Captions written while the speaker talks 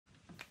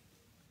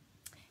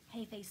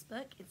Hey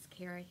Facebook, it's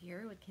Kara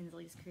here with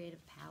Kinsley's Creative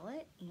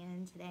Palette,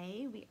 and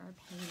today we are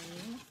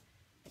painting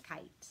the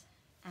kite.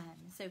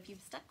 So if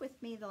you've stuck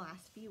with me the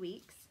last few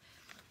weeks,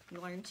 we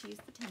learned to use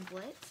the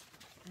template,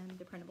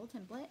 the printable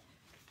template.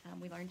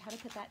 We learned how to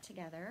put that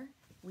together.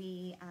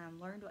 We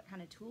learned what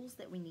kind of tools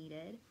that we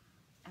needed,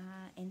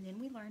 and then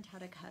we learned how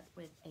to cut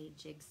with a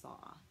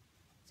jigsaw.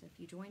 So if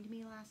you joined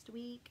me last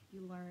week,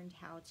 you learned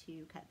how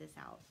to cut this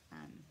out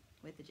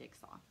with the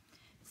jigsaw.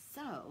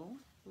 So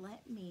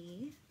let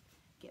me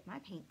get my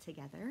paint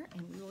together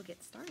and we will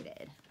get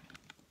started.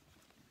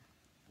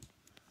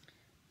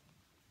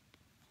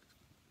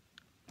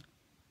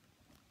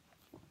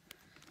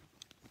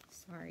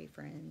 Sorry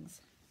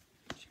friends,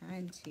 I'm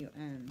trying to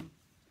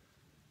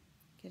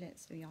get it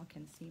so y'all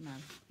can see my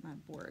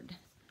board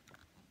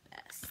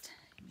best.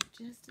 Give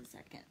me just a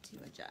second to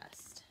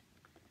adjust.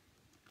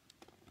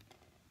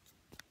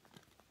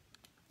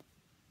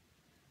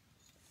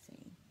 Let's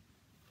see.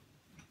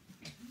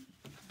 I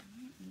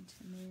need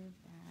to move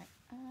that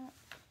up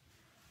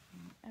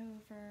and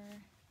over.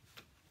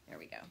 There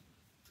we go.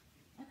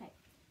 Okay,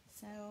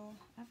 so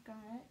I've got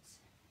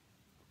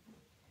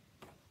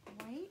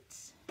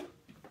white.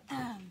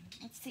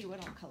 Let's see what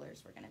all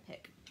colors we're gonna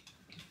pick.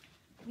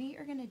 We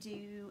are gonna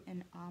do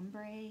an a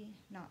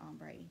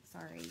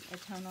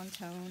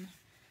tone-on-tone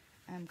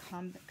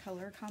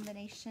color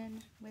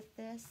combination with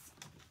this.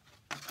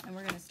 And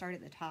we're gonna start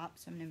at the top,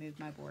 so I'm gonna move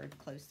my board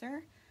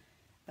closer.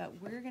 But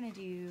we're gonna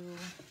do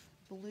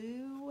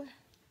blue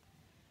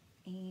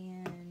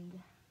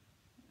and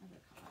other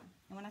color.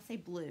 And when I say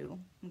blue,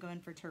 I'm going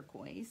for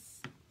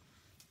turquoise.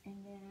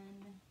 And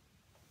then,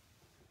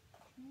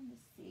 trying to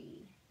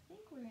see, I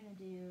think we're gonna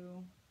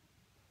do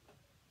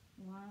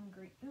lime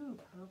green. Ooh,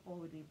 purple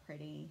would be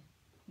pretty.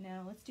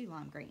 No, let's do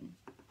lime green.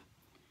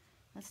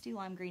 Let's do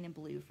lime green and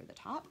blue for the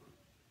top.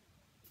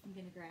 I'm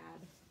gonna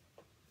grab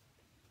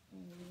a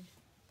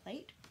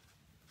plate.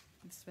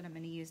 This is what I'm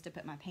gonna use to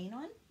put my paint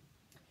on.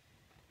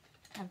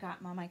 I've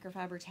got my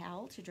microfiber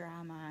towel to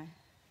dry my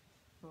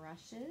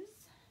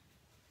brushes.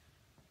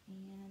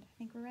 And I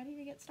think we're ready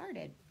to get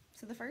started.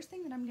 So the first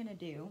thing that I'm gonna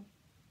do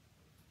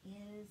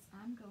is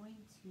I'm going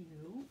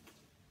to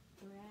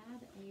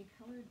grab a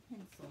colored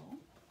pencil.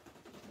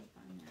 Let me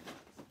find that.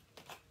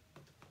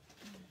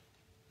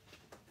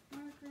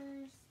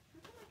 Markers.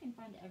 How come I can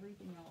find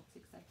everything else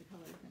except the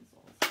colored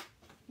pencils?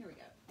 Here we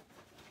go.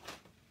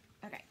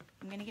 Okay,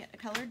 I'm gonna get a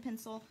colored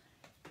pencil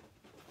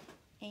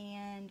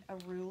and a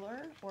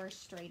ruler or a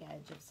straight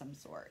edge of some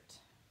sort.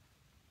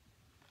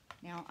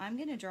 Now I'm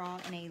gonna draw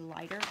in a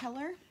lighter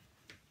color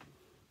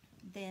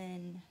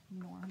than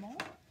normal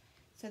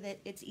so that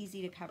it's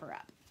easy to cover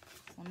up.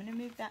 So I'm gonna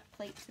move that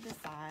plate to the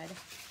side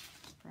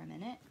for a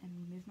minute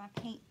and move my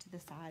paint to the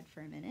side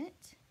for a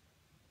minute.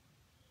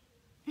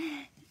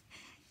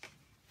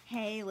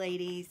 Hey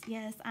ladies,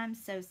 yes, I'm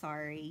so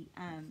sorry.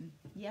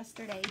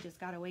 Yesterday just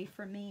got away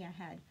from me. I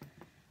had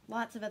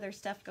lots of other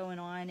stuff going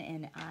on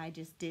and I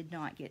just did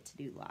not get to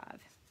do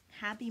live.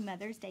 Happy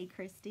Mother's Day,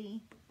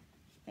 Christy.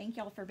 Thank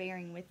y'all for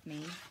bearing with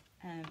me.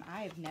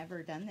 I have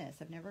never done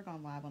this. I've never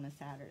gone live on a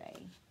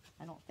Saturday,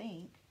 I don't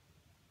think.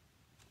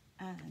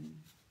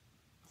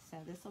 So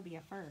this will be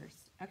a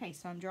first. Okay,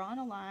 so I'm drawing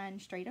a line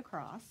straight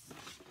across,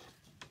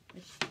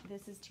 which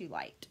this is too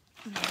light.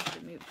 I have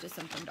to move to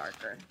something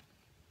darker.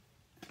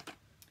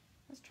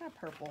 Let's try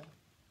purple.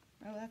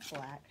 Oh, that's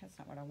black. That's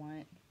not what I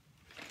want.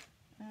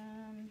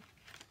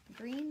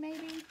 Green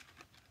maybe?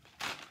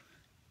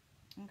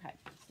 Okay,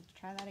 so to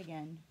try that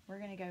again, we're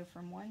going to go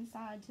from one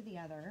side to the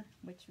other,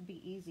 which would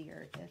be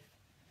easier if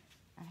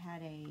I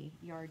had a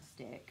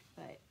yardstick,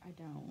 but I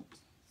don't.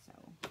 So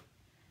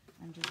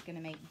I'm just going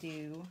to make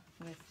do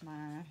with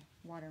my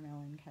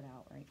watermelon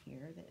cutout right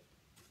here that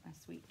my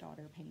sweet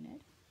daughter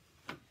painted.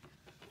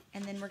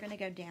 And then we're going to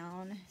go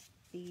down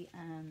the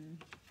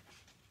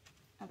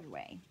other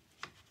way.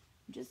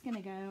 I'm just going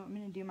to go, I'm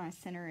going to do my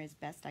center as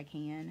best I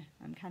can.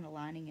 I'm kind of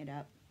lining it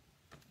up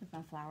with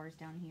my flowers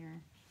down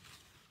here.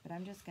 But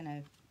I'm just going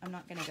to, I'm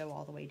not going to go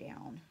all the way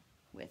down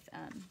with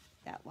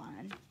that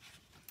line.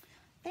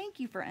 Thank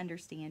you for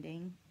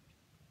understanding.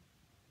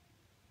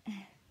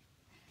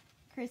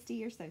 Christy,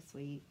 you're so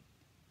sweet.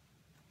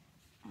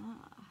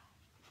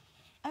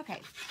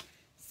 Okay,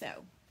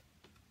 so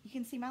you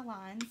can see my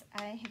lines.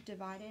 I have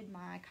divided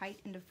my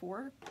kite into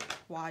 4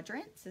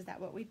 quadrants. Is that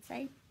what we'd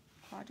say?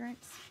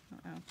 Quadrants? I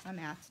don't know. My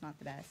math's not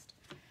the best.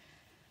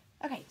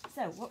 Okay,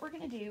 so what we're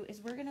going to do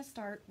is we're going to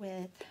start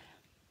with,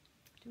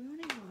 do we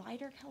want to do the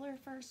lighter color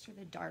first or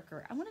the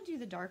darker? I want to do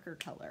the darker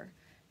color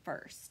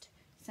first.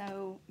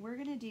 So we're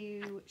going to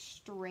do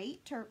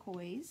straight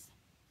turquoise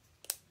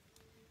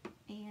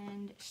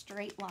and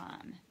straight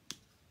lime.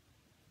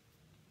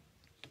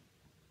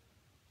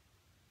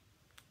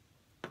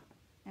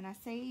 And I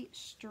say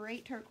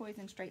straight turquoise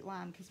and straight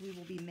lime because we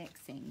will be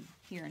mixing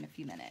here in a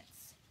few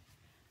minutes.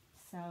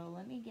 So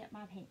let me get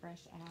my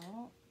paintbrush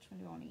out. Which one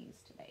do I want to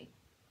use today?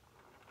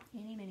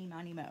 Eeny, meeny,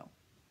 miny, mo.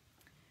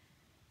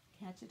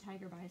 Catch a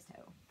tiger by his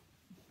toe.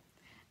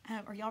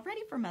 Are y'all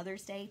ready for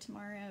Mother's Day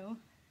tomorrow?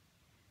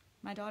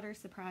 My daughter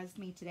surprised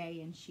me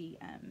today, and she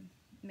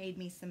made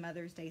me some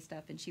Mother's Day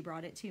stuff, and she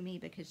brought it to me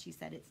because she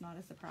said it's not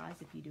a surprise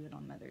if you do it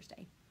on Mother's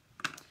Day.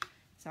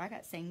 So I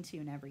got sang to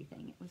and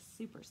everything. It was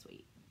super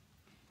sweet.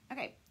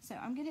 Okay, so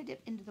I'm going to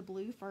dip into the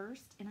blue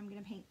first, and I'm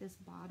going to paint this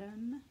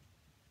bottom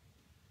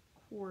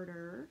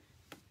quarter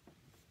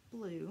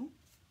blue.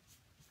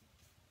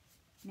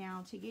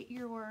 Now, to get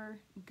your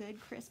good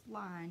crisp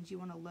lines, you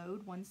want to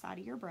load one side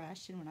of your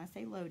brush, and when I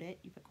say load it,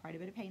 you put quite a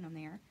bit of paint on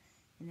there,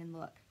 and then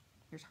look,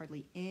 there's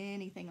hardly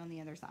anything on the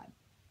other side.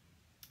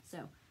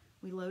 So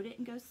we load it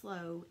and go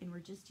slow, and we're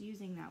just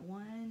using that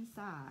one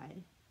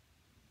side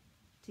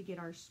to get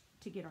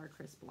our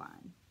crisp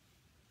line.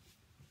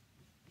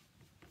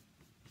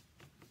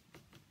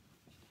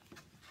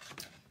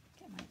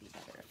 It might be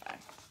better if I,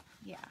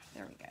 yeah,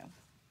 there we go.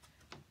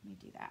 Let me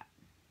do that.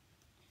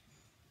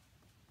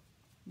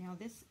 Now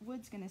this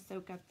wood's going to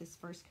soak up this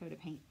first coat of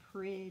paint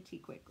pretty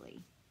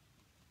quickly.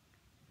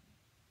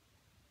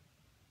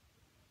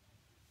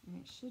 And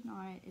it should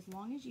not, as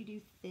long as you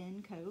do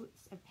thin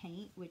coats of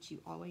paint, which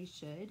you always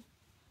should,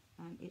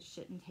 it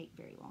shouldn't take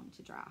very long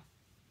to dry.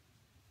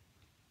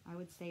 I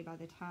would say by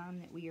the time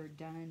that we are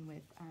done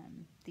with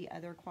the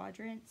other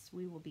quadrants,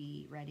 we will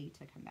be ready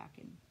to come back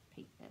and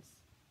paint this.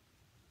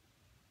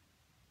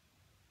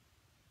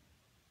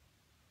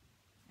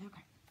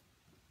 Okay.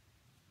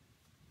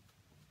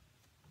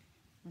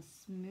 Let's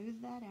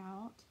smooth that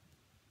out.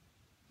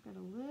 I've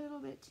got a little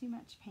bit too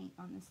much paint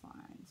on this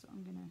line, so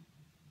I'm gonna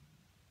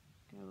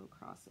go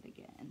across it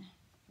again.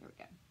 There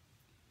we go.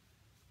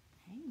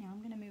 Okay, now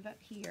I'm gonna move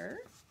up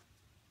here.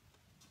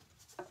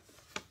 And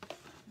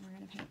we're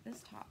gonna paint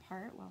this top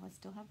part while I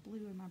still have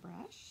blue in my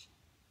brush.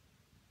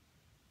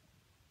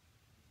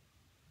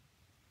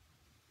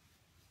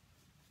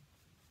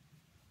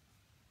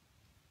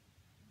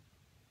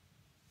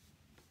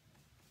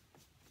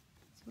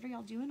 So what are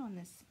y'all doing on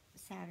this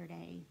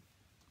Saturday?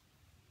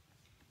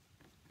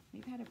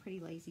 We've had a pretty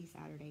lazy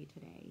Saturday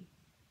today.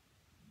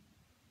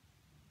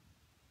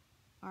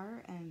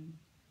 Our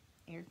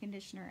air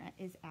conditioner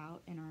is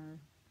out in our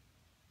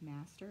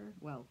master,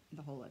 well,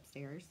 the whole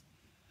upstairs.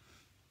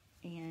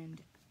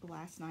 And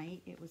last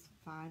night it was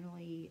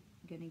finally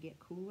gonna get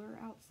cooler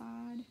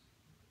outside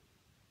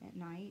at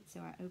night, so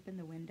I opened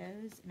the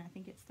windows, and I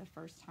think it's the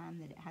first time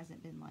that it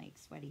hasn't been like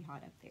sweaty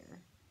hot up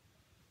there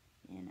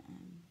in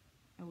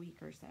a week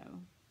or so.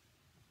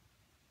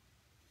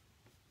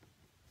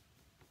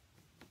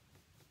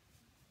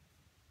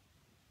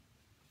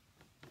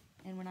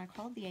 And when I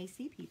called the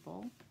AC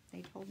people,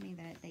 they told me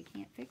that they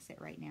can't fix it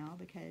right now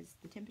because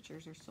the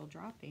temperatures are still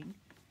dropping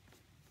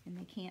and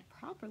they can't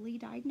properly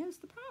diagnose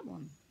the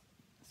problem.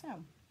 So,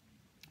 all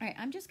right,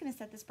 I'm just gonna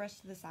set this brush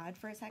to the side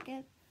for a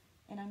second,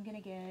 and I'm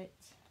gonna get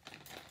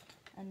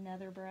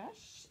another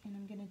brush, and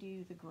I'm gonna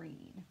do the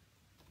green.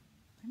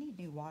 I need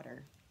new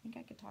water. I think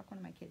I could talk one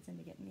of my kids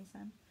into getting me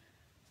some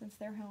since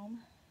they're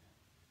home.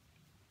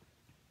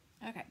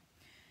 Okay,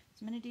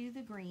 so I'm gonna do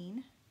the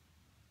green.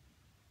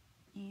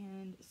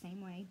 And same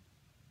way,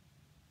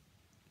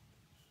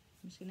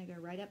 I'm just going to go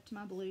right up to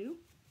my blue.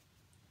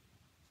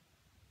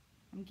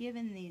 I'm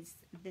giving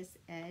this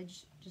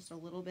edge just a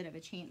little bit of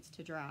a chance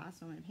to dry,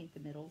 so I'm going to paint the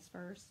middles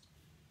first,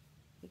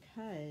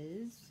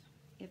 because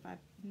if I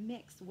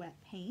mix wet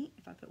paint,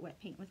 if I put wet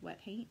paint with wet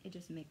paint, it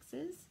just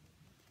mixes,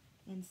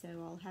 and so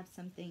I'll have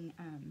something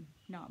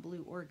not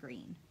blue or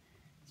green.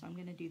 So I'm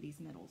going to do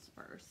these middles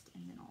first,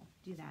 and then I'll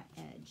do that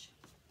edge.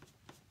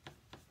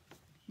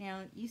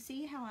 Now, you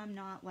see how I'm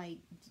not like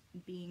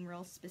being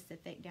real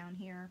specific down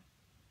here?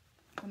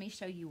 Let me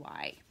show you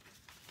why.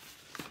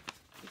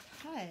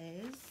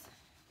 Because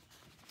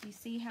you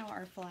see how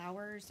our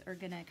flowers are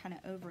going to kind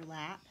of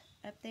overlap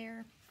up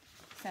there?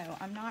 So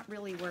I'm not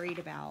really worried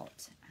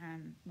about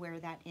where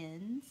that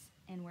ends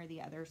and where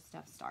the other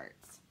stuff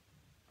starts.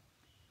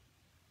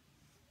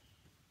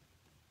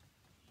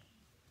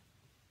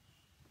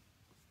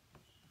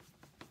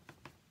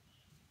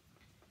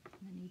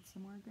 I need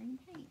some more green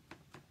paint.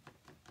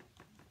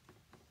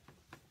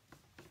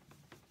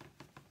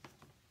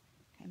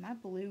 My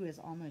blue is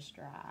almost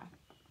dry.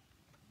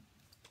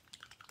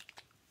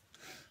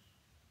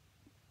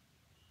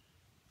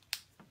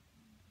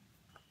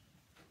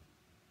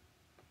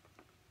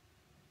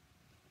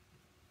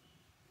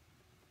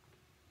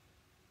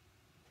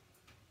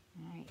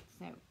 Alright,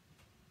 so I'm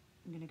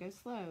going to go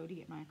slow to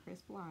get my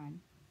crisp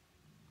line.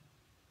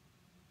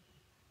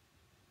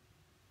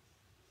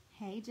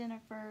 Hey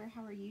Jennifer,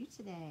 how are you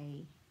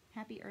today?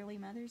 Happy early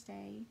Mother's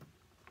Day.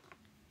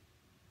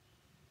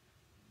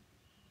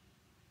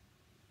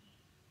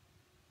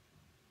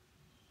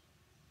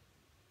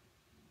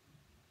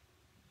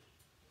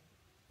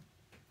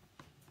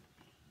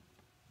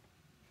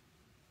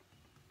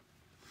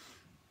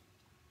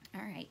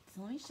 Alright,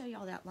 so let me show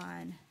y'all that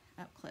line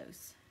up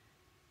close.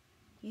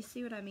 You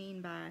see what I mean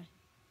by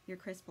your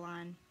crisp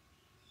line?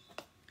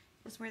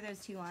 Just where those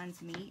two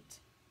lines meet.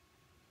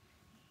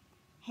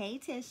 Hey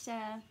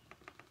Tisha!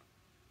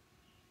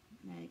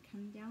 I'm going to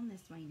come down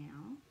this way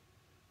now.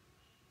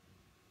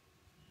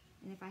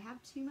 And if I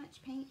have too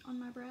much paint on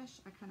my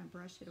brush, I kind of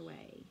brush it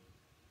away.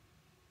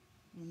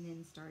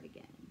 then start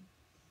again.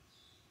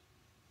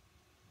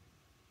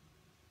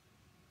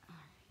 All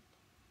right.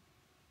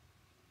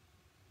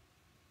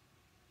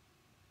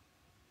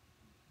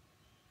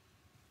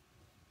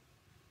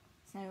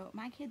 So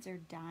my kids are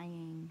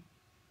dying.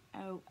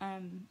 Oh,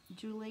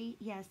 Julie,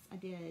 yes, I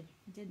did.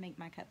 I did make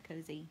my cup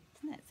cozy.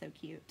 Isn't that so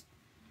cute?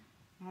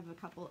 I have a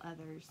couple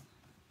others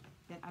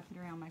that I put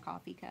around my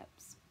coffee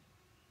cups.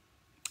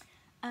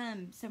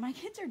 So my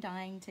kids are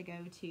dying to go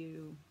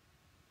to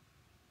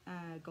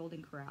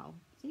Golden Corral.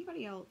 Does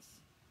anybody else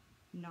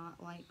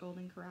not like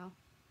Golden Corral?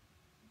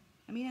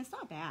 I mean, it's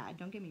not bad.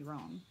 Don't get me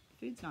wrong. The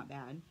food's not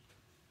bad.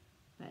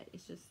 But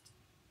it's just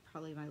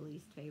probably my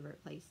least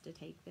favorite place to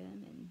take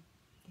them. And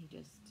they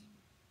just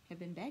have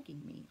been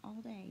begging me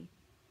all day.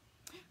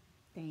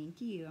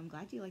 Thank you. I'm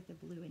glad you like the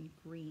blue and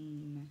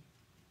green.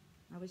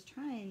 I was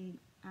trying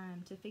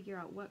to figure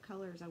out what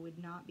colors I would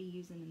not be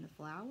using in the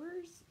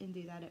flowers and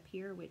do that up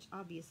here, which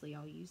obviously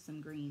I'll use some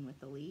green with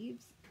the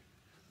leaves,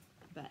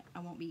 but I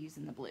won't be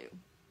using the blue.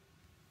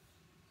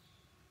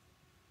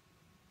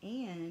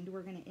 And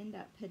we're going to end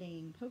up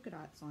putting polka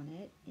dots on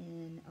it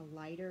in a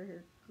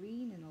lighter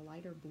green and a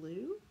lighter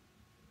blue,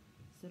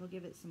 so it'll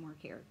give it some more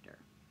character.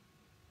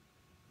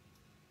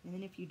 And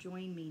then if you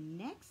join me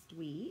next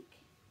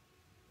week,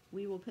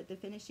 we will put the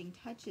finishing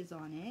touches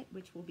on it,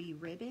 which will be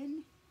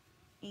ribbon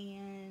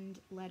and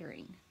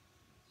lettering.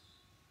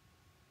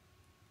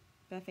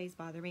 Buffets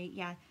bother me.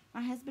 Yeah,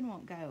 my husband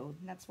won't go.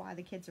 That's why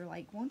the kids are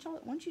like, won't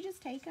you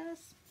just take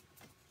us?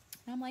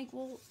 And I'm like,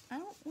 well, I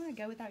don't want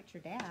to go without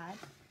your dad.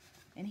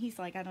 And he's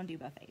like, I don't do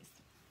buffets.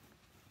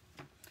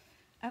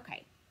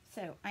 Okay,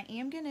 so I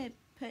am going to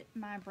put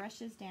my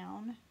brushes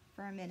down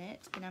for a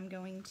minute, and I'm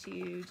going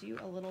to do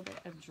a little bit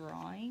of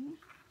drawing.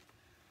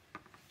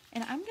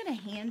 And I'm going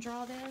to hand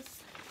draw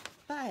this,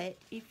 but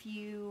if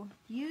you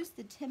use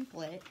the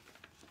template,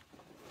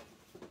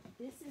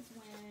 this is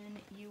when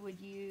you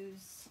would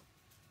use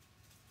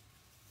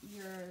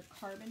your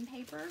carbon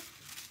paper.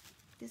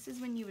 This is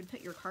when you would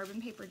put your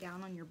carbon paper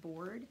down on your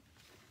board,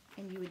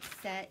 and you would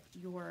set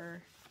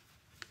your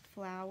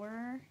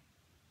flower,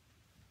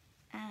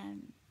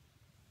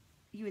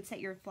 you would set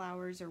your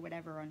flowers or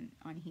whatever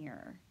on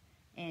here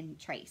and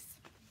trace.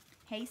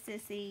 Hey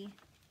sissy,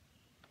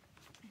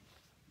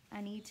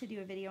 I need to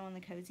do a video on the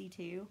cozy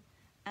too.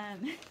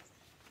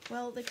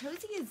 Well, the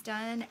cozy is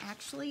done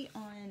actually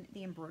on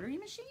the embroidery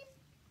machine,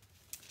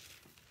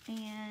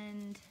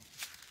 and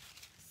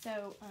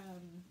so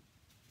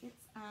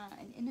it's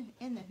an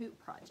in the hoop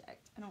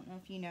project. I don't know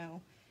if you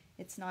know,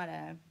 it's not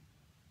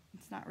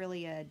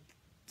really a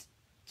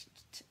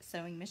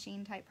sewing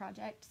machine type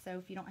project, so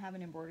if you don't have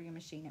an embroidery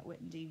machine, it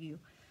wouldn't do you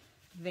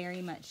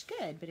very much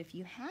good. But if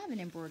you have an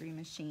embroidery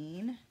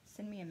machine,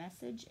 send me a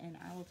message and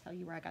I will tell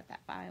you where I got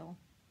that file.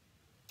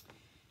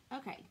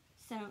 Okay,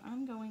 so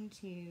I'm going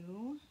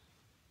to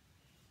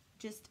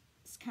just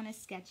kind of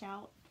sketch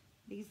out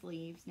these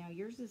leaves. Now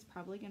yours is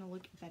probably going to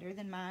look better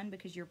than mine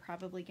because you're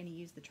probably going to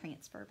use the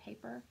transfer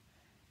paper,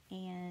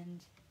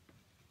 and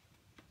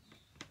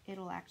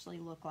it'll actually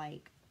look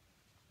like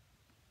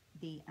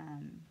the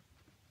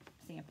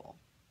sample.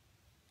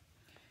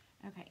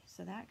 Okay,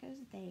 so that goes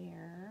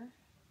there.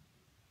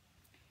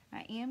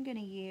 I am going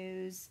to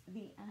use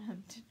the,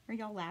 are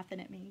y'all laughing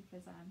at me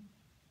because I'm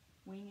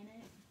winging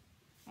it?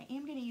 I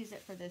am going to use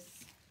it for this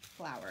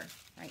flower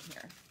right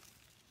here.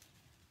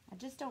 I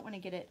just don't want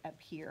to get it up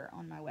here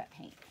on my wet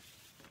paint.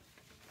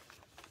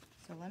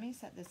 So let me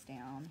set this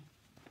down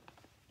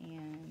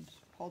and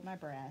hold my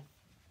breath,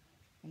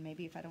 and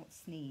maybe if I don't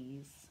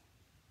sneeze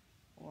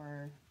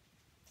or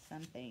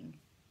something,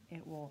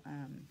 it will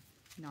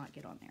not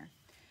get on there.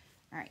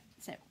 All right,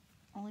 so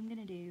all I'm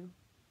gonna do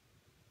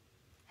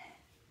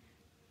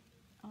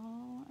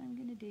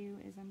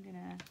is I'm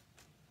gonna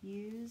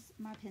use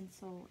my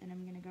pencil and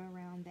I'm gonna go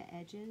around the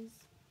edges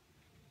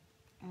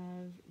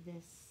of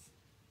this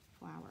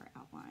flower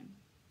outline.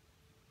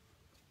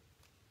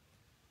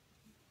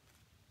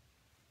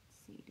 Let's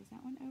see, does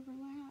that one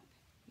overlap?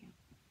 Yeah.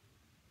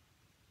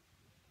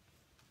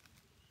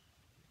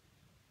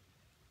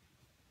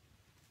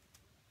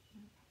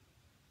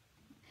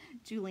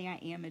 Julie, I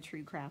am a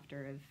true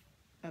crafter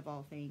of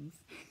all things.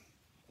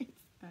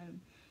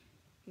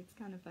 It's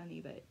kind of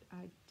funny, but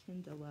I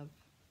tend to love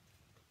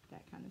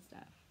that kind of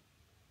stuff.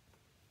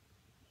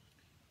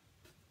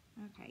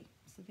 Okay,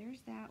 so there's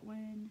that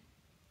one,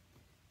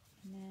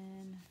 and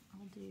then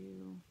I'll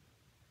do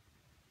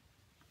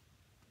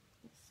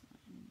this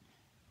one,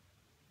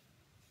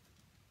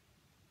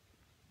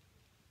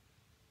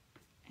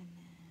 and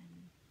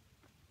then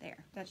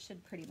there. That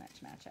should pretty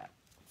much match up.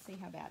 Let's see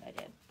how bad I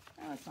did.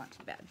 Oh, it's not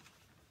too bad.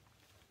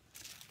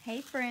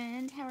 Hey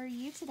friend, how are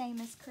you today,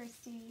 Miss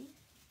Christy?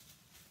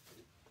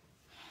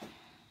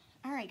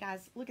 All right,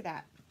 guys, look at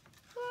that.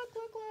 Look,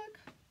 look, look.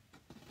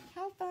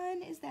 How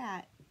fun is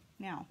that?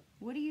 Now,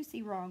 what do you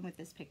see wrong with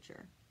this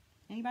picture?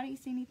 Anybody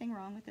see anything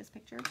wrong with this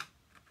picture?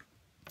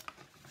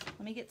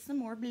 Let me get some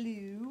more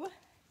blue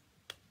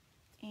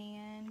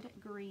and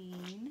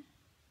green.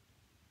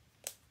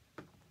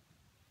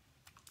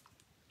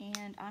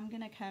 And I'm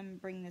gonna come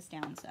bring this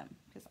down some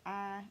because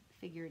I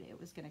figured it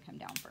was going to come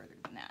down further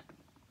than that.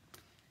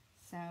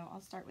 So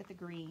I'll start with the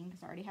green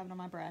because I already have it on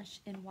my brush.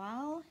 And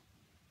while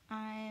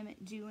I'm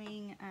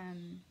doing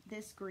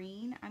this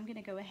green, I'm going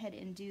to go ahead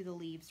and do the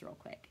leaves real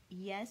quick.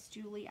 Yes,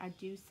 Julie, I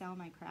do sell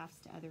my crafts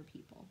to other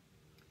people.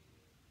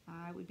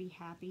 I would be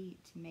happy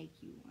to make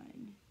you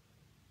one.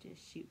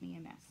 Just shoot me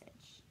a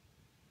message.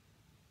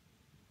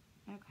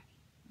 Okay,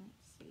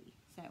 let's see.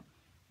 So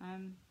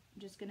I'm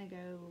just going to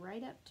go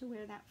right up to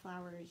where that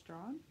flower is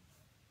drawn.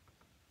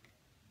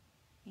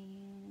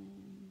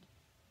 And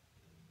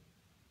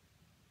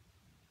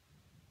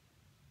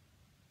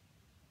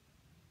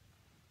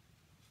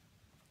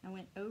I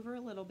went over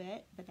a little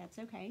bit, but that's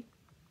okay.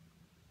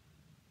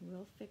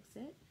 We'll fix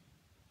it.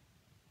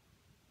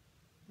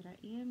 But I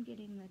am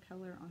getting the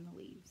color on the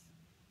leaves.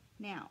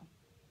 Now,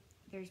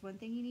 there's one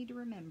thing you need to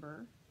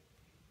remember.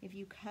 If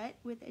you cut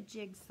with a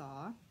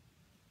jigsaw,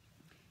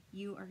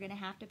 you are going to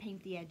have to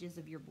paint the edges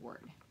of your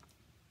board.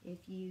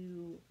 If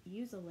you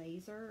use a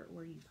laser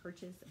or you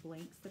purchase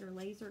blanks that are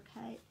laser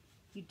cut,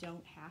 you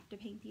don't have to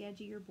paint the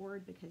edge of your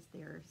board because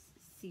they're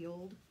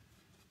sealed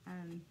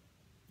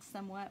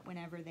somewhat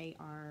whenever they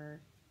are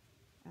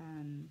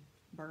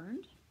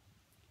burned.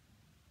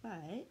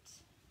 But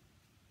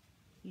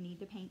you need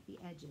to paint the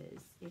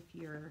edges if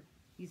you're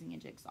using a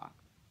jigsaw.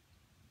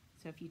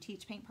 So if you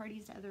teach paint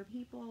parties to other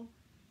people,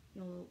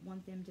 you'll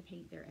want them to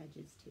paint their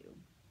edges too.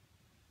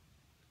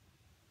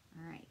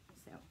 Alright,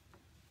 so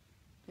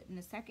putting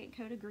a second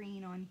coat of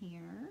green on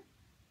here.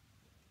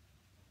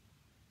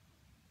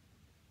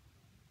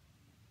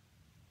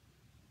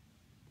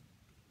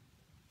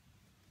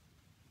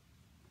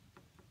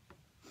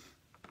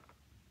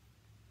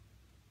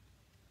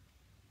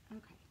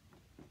 Okay.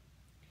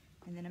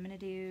 And then I'm going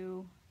to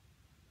do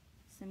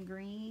some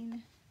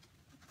green.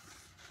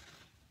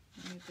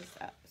 Move this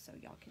up so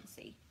y'all can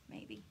see,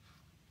 maybe.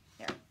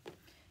 There.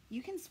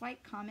 You can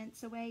swipe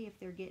comments away if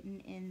they're getting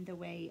in the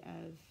way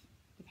of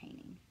the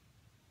painting.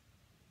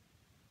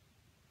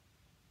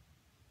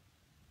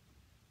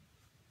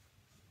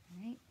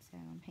 Alright, so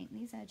I'm painting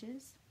these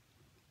edges.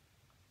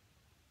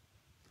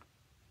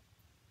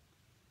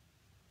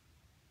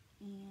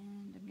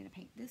 And I'm going to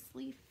paint this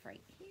leaf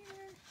right here.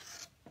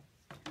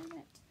 Let's turn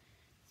it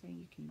so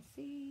you can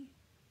see.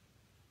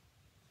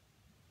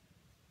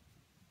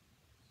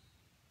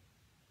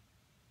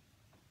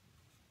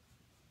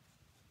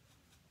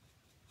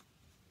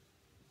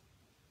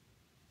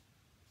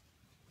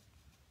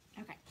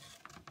 Okay,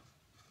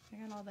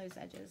 I got all those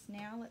edges.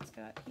 Now let's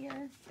go up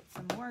here, get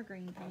some more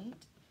green paint.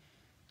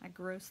 I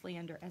grossly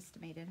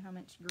underestimated how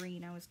much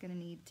green I was going to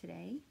need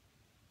today.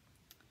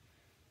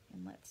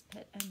 And let's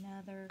put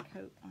another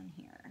coat on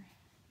here.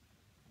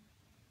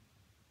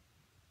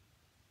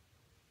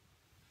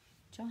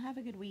 Did y'all have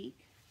a good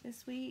week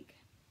this week?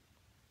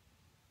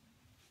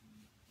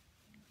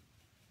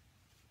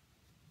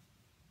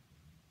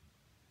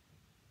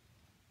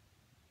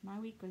 My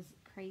week was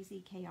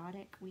crazy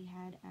chaotic. We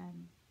had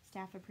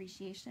staff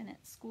appreciation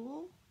at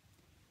school,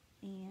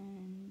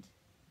 and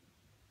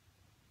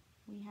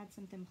we had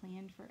something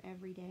planned for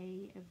every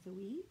day of the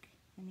week.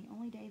 And the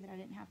only day that I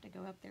didn't have to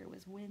go up there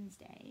was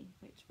Wednesday,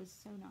 which was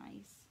so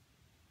nice.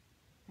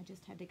 I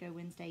just had to go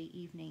Wednesday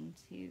evening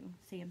to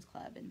Sam's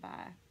Club and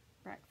buy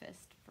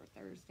breakfast for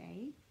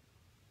Thursday.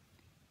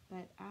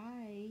 But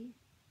I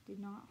did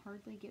not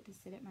hardly get to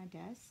sit at my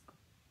desk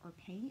or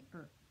paint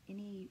or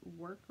any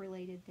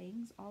work-related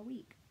things all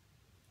week.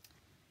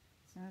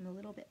 So I'm a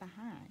little bit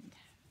behind.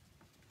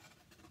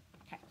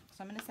 Okay,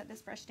 so I'm going to set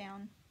this brush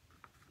down.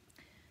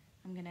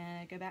 I'm going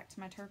to go back to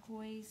my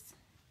turquoise,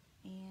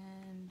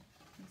 and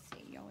let's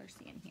see, y'all are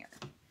seeing here.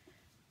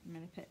 I'm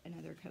going to put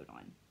another coat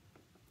on.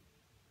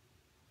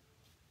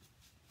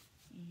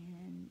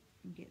 And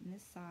I'm getting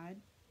this side.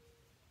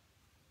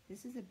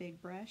 This is a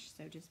big brush,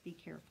 so just be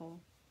careful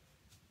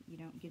you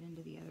don't get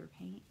into the other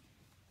paint.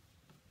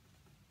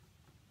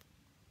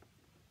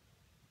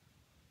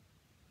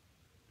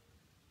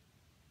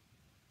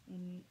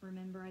 And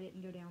remember, I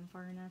didn't go down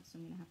far enough, so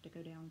I'm going to have to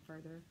go down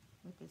further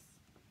with this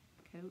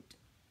coat.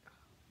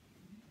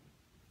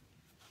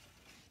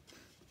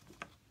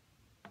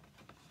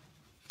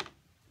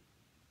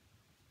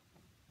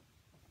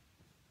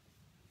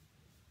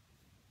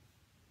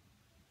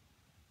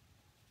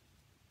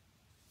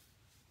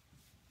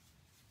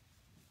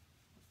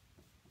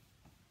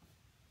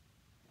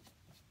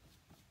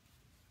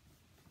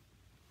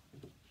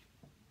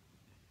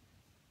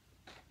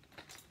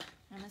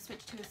 I'm going to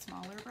switch to a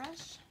smaller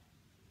brush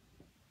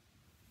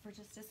for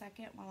just a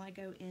second while I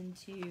go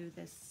into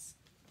this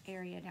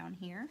area down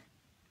here.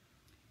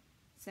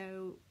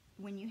 So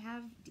when you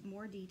have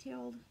more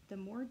detailed, the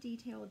more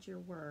detailed your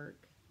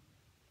work,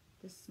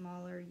 the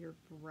smaller your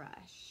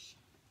brush.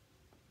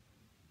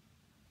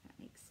 That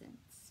makes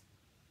sense.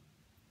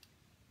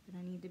 But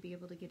I need to be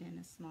able to get in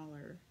a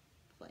smaller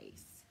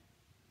place.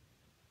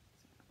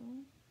 So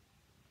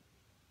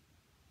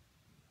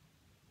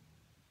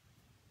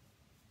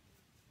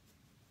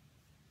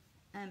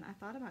I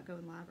thought about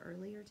going live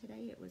earlier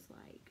today. It was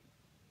like,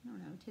 I don't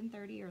know,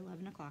 10:30 or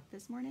 11 o'clock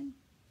this morning.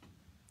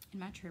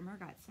 And my trimmer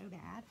got so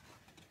bad.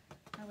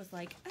 was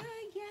like, yeah,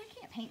 I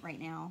can't paint right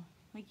now.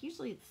 Like,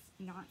 usually it's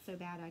not so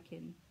bad. I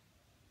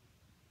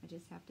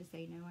just have to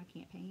say, no, I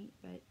can't paint,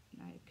 but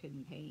I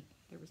couldn't paint.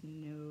 There was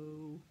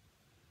no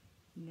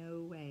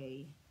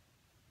way.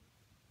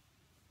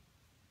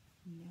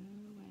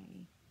 No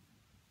way.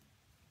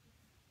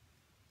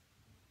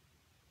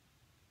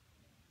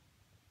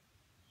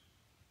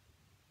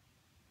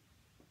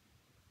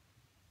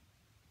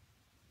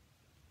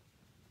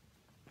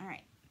 All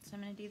right, so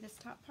I'm going to do this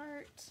top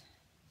part.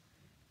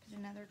 Put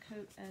another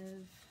coat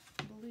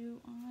of blue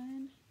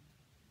on.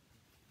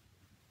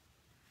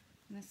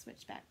 I'm going to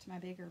switch back to my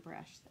bigger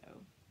brush though,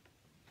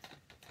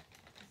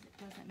 because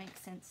it doesn't make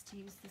sense to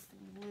use this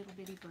little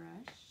bitty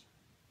brush.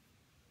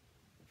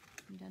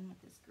 I'm done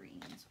with this green,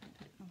 so I'm going to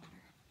put it in the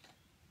water.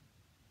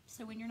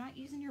 So when you're not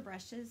using your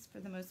brushes, for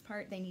the most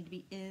part, they need to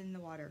be in the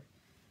water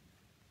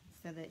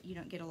so that you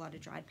don't get a lot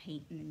of dried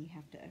paint and then you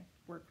have to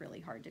work really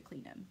hard to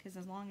clean them. Because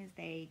as long as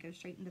they go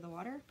straight into the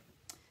water,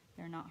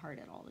 they're not hard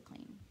at all to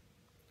clean.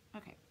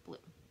 Okay, blue.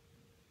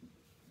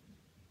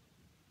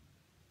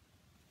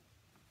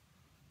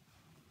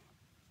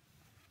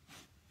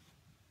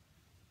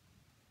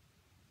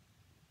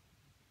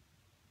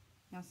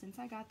 Now since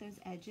I got those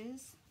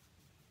edges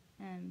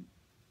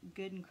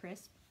good and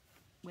crisp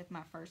with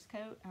my first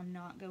coat, I'm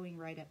not going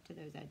right up to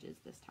those edges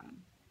this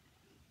time.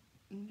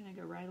 I'm going to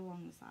go right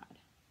along the side.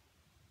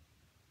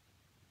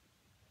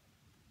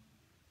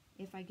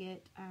 If I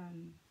get a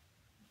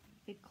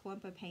big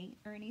clump of paint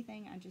or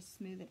anything, I just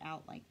smooth it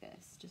out like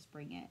this. Just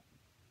bring it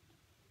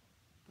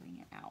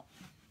out.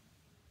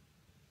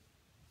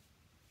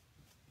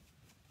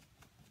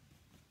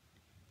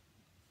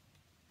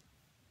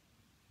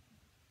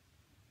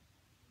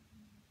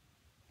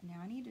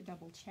 Now I need to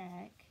double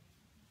check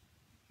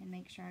and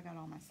make sure I got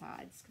all my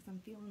sides, because I'm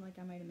feeling like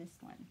I might have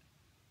missed one.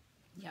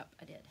 Yep,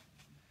 I did.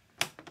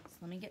 So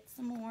let me get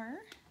some more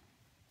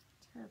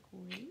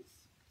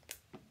turquoise.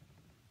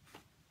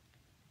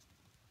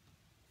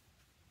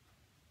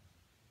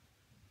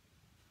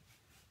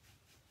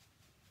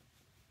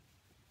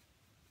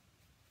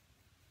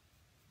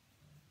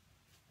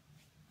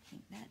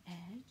 Paint that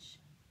edge.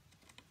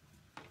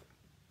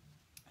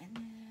 And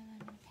then I'm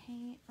going to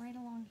paint right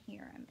along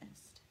here I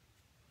missed.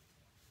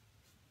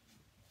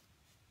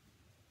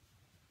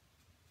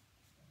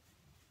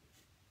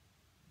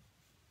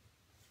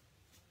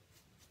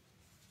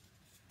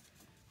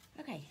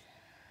 Okay,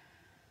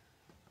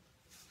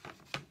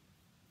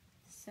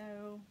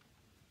 so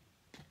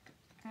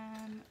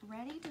I'm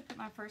ready to put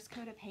my first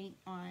coat of paint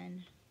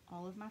on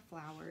all of my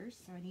flowers.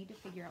 So I need to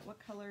figure out what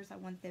colors I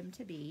want them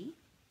to be.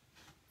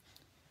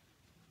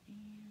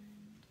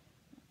 And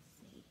let's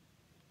see.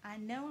 I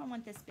know I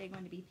want this big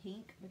one to be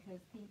pink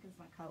because pink is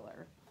my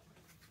color.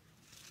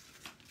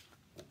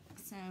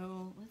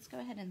 So let's go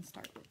ahead and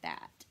start with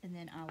that, and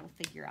then I will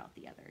figure out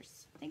the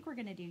others. I think we're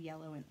going to do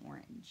yellow and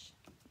orange.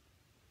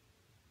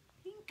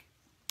 Pink.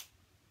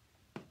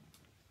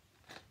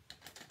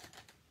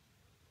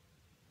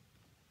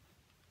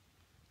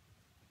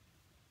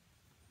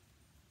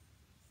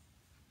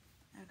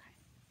 Okay.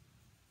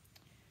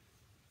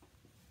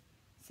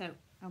 So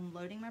I'm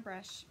loading my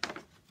brush.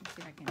 Let's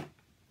see if I can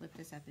lift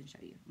this up and show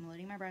you. I'm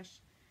loading my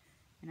brush,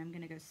 and I'm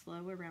going to go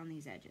slow around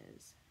these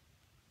edges.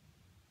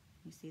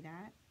 You see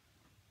that?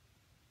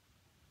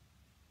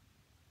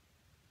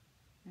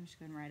 I'm just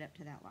going right up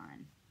to that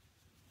line.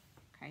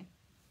 Okay.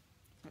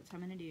 So that's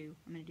what I'm going to do.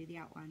 I'm going to do the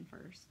outline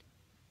first.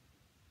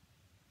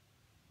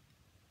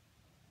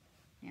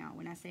 Now,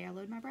 when I say I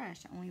load my brush,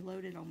 I only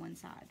load it on one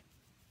side.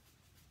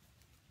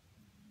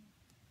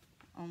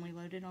 Only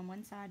load it on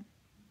one side.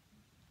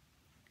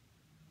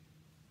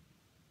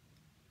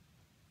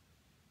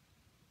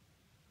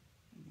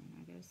 And then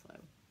I go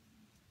slow.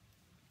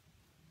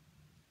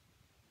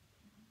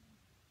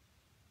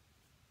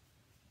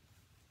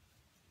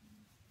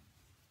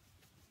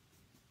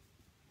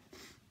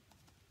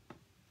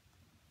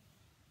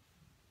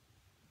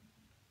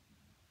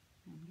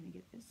 I'm going to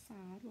get this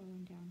side while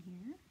I'm down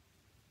here.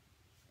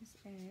 This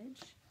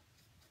edge.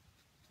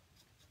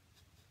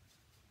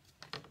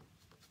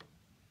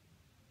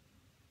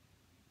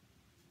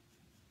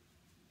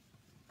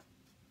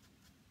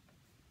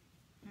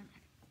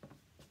 Okay.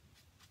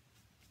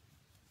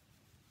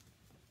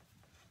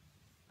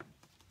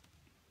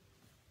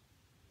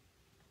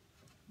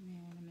 And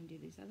then I'm going to do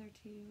these other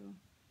two.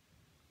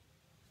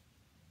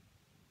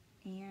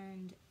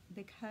 And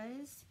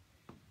because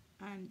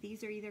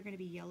these are either going to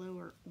be yellow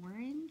or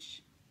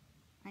orange,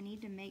 I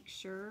need to make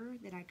sure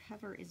that I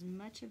cover as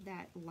much of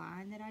that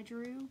line that I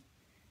drew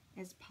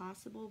as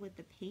possible with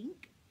the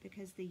pink,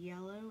 because the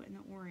yellow and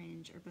the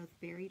orange are both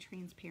very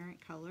transparent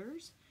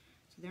colors,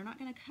 so they're not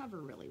going to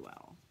cover really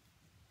well.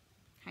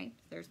 Okay,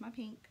 so there's my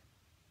pink.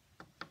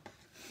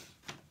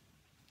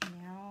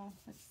 Now,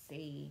 let's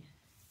see.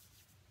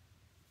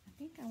 I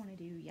think I want to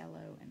do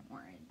yellow and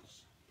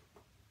orange.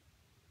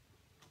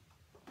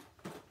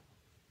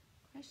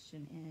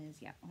 Question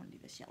is, yeah, I want to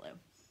do this yellow.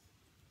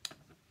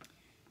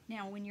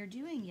 Now, when you're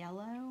doing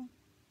yellow,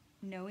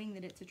 knowing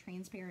that it's a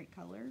transparent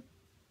color,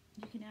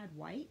 you can add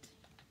white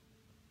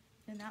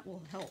and that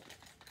will help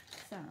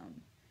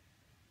some.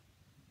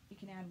 You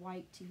can add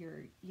white to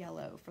your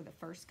yellow for the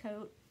first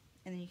coat,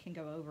 and then you can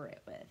go over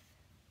it with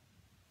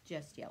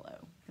just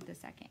yellow for the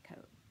second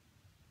coat.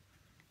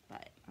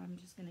 But I'm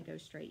just going to go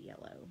straight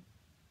yellow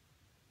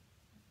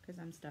because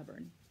I'm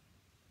stubborn.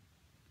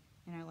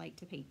 And I like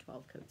to paint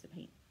 12 coats of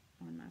paint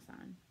on my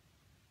sign.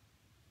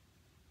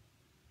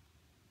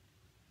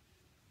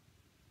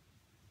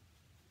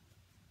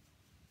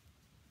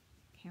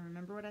 Okay,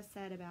 remember what I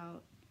said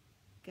about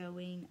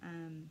going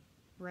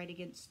right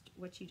against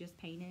what you just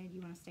painted?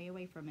 You want to stay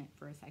away from it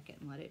for a second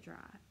and let it dry.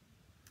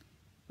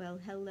 Well,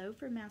 hello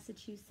from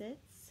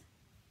Massachusetts.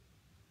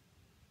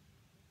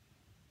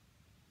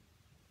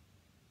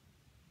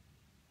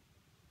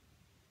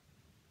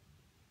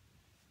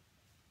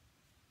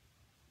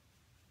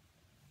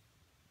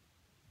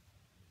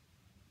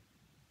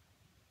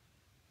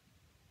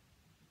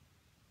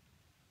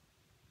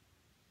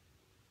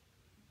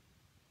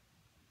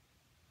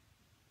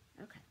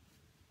 Okay.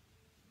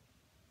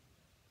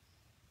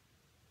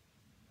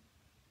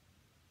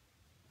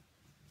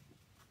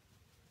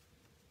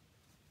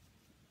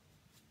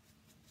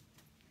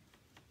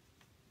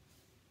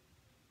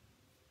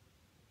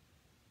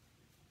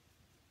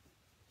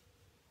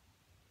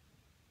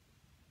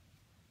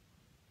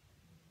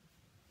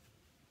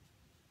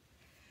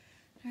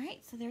 All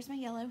right, so there's my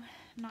yellow. I'm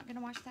not going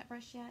to wash that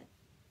brush yet.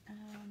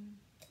 I'm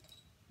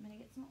going to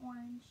get some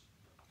orange.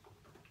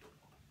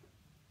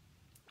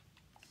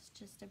 It's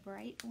just a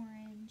bright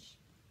orange.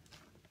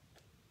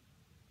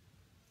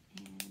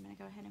 And I'm going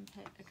to go ahead and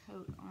put a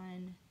coat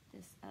on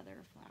this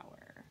other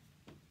flower.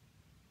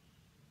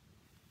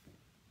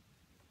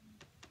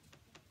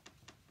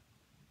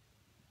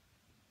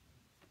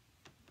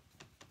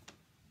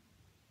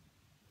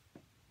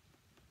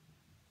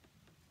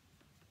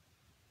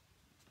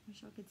 I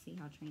wish y'all could see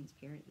how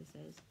transparent this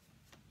is.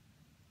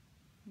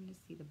 You can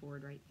just see the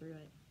board right through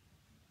it.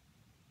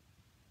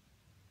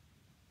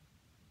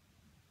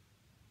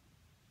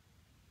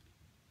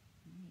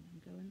 Alright,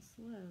 I'm going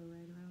slow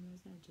right around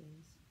those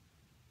edges.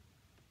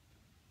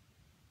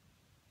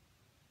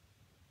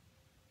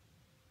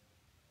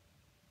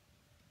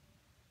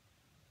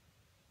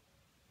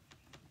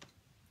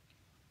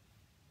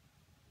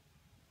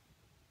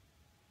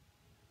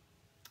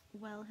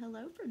 Well,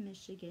 hello from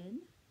Michigan.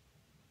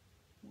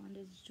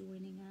 Wanda's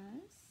joining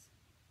us.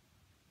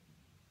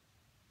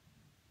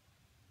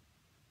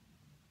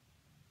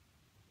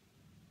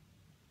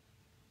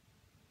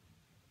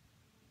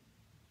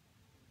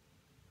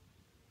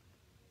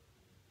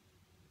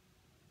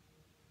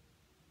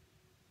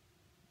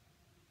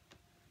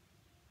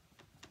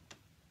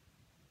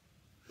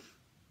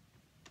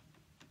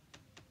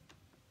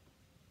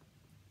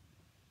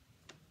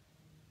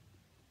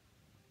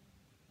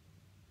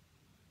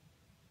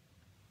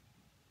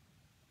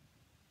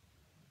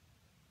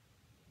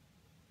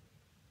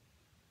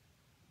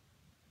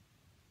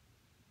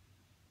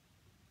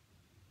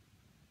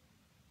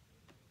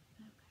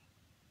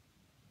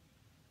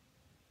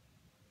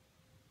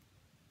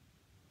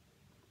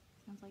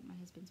 Sounds like my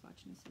husband's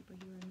watching a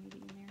superhero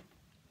movie in there.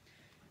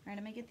 Alright,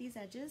 I'm going to get these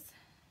edges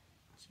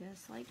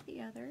just like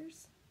the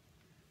others.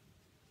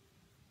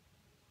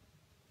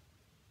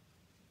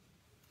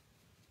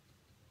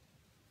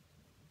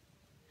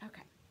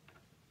 Okay.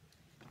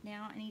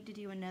 Now I need to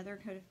do another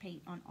coat of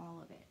paint on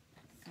all of it.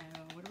 So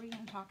what are we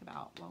going to talk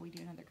about while we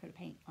do another coat of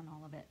paint on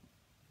all of it?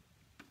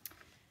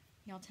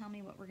 Y'all tell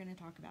me what we're going to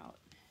talk about.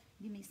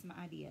 Give me some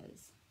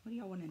ideas. What do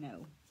y'all want to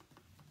know?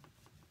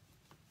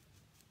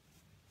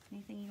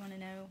 Anything you want to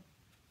know?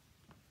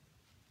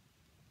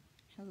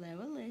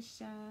 Hello,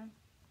 Alicia.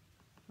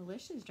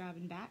 Alicia's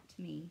driving back to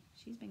me.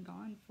 She's been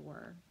gone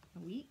for a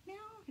week now?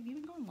 Have you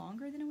been gone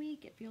longer than a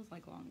week? It feels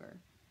like longer.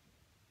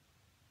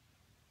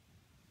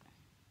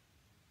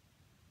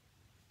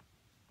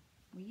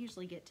 We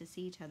usually get to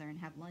see each other and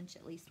have lunch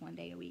at least one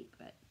day a week,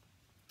 but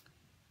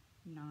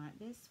not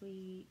this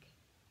week.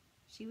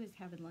 She was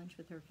having lunch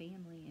with her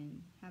family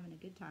and having a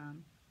good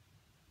time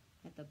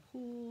at the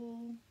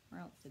pool.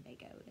 Where else did they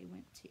go? They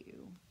went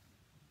to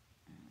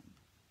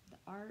the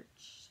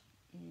Arch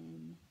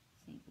in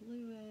St.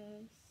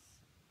 Louis.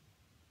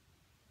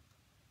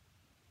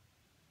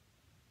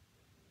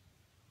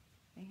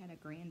 They had a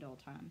grand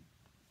old time.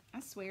 I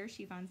swear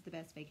she finds the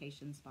best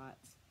vacation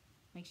spots.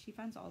 Like, she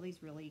finds all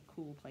these really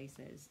cool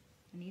places.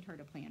 I need her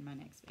to plan my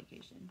next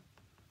vacation.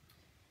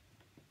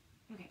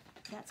 Okay,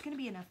 that's going to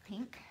be enough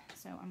pink,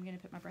 so I'm going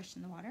to put my brush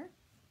in the water.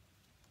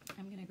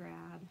 I'm going to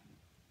grab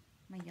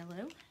my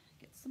yellow,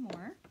 get some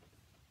more,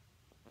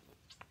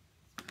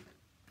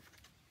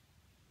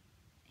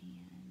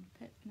 and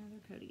put another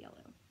coat of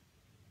yellow.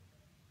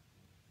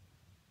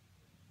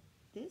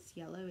 This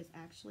yellow is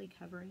actually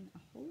covering a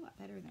whole lot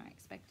better than I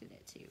expected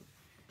it to.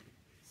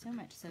 So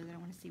much so that I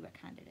want to see what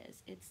kind it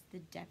is. It's the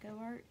Deco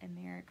Art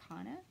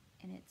Americana,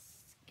 and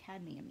it's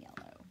cadmium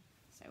yellow.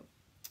 So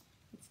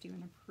it's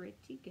doing a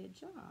pretty good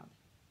job.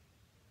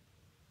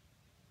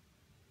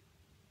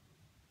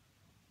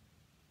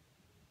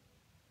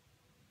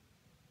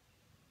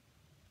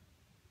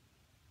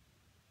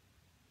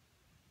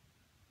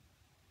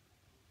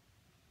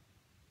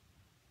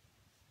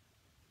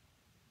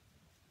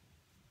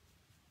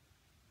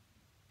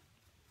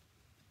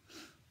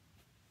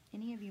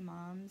 any of you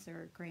moms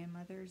or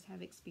grandmothers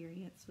have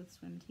experience with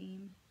swim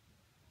team?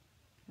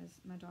 Because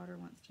my daughter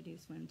wants to do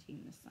swim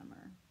team this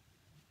summer.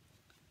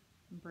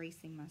 I'm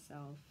bracing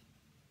myself.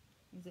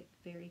 Is it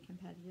very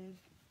competitive?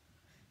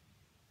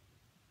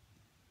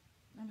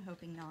 I'm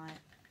hoping not.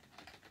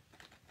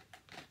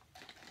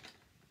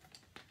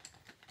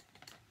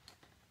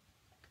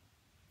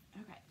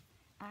 Okay,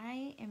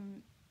 I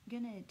am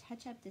gonna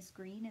touch up this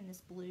green and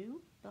this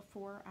blue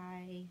before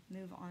I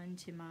move on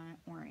to my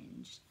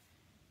orange,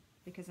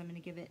 because I'm gonna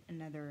give it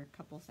another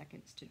couple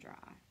seconds to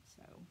dry.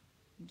 So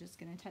I'm just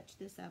gonna touch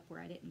this up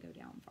where I didn't go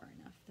down far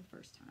enough the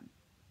first time.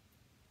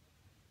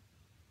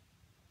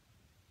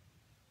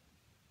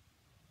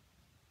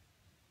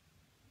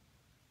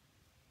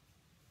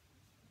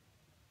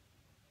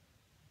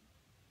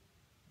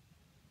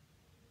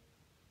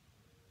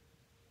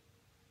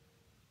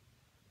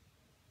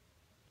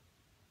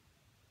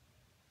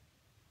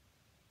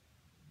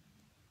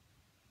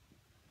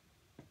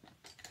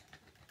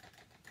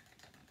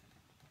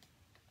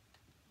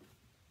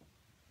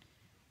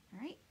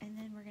 Alright, and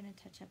then we're going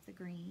to touch up the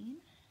green.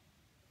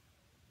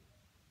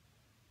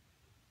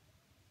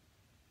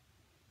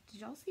 Did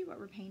y'all see what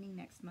we're painting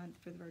next month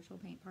for the virtual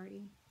paint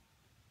party?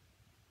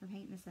 We're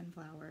painting the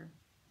sunflower,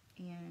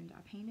 and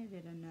I painted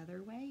it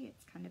another way.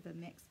 It's kind of a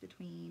mix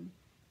between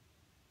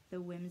the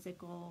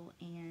whimsical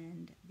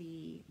and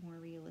the more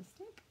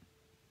realistic.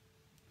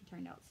 It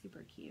turned out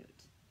super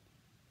cute.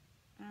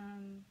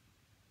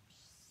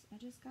 I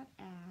just got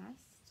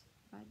asked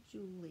by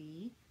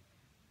Julie,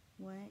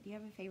 what do you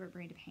have a favorite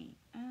brand of paint?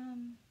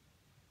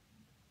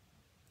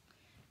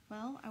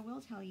 Well, I will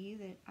tell you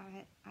that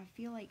I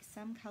feel like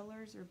some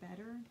colors are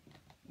better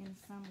in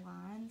some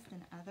lines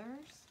than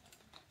others.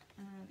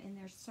 And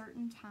there's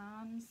certain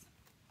times,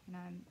 and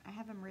I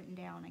have them written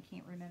down, I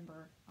can't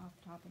remember off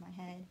the top of my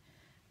head,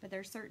 but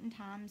there's certain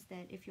times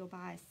that if you'll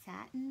buy a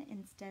satin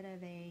instead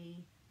of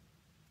a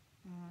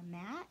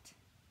matte,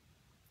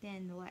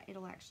 then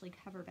it'll actually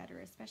cover better,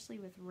 especially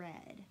with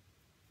red.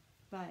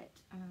 But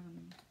I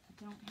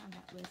don't have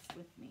that list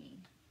with me.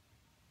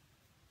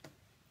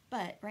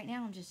 But right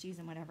now I'm just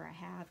using whatever I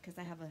have because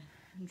I have a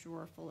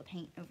drawer full of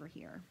paint over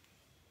here.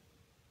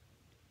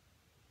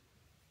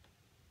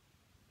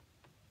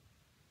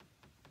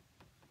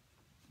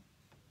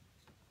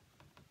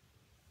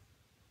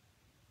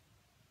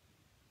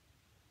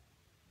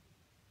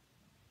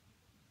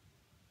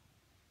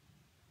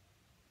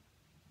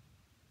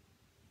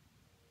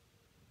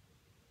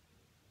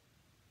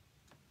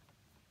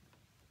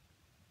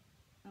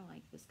 I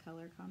like this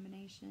color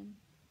combination.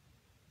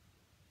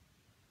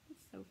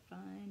 It's so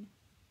fun.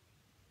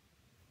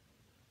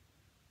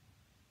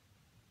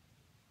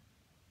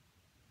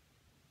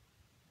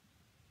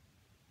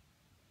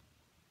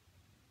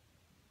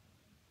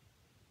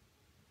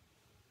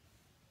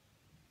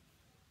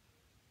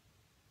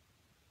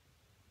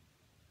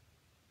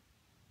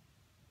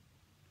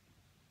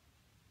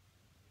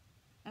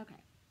 Okay.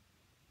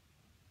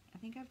 I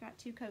think I've got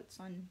 2 coats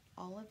on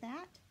all of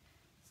that.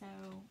 So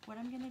what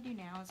I'm going to do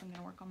now is I'm going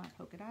to work on my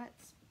polka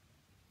dots.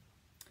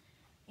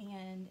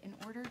 And in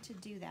order to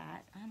do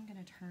that, I'm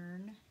going to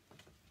turn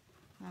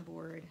my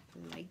board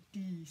like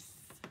this.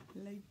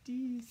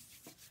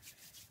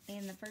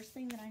 And the first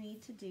thing that I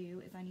need to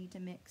do is I need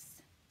to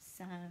mix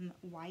some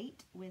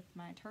white with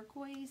my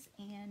turquoise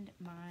and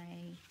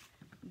my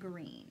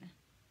green.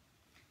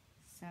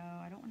 So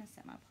I don't want to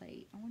set my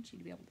plate. I want you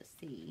to be able to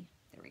see.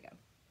 There we go.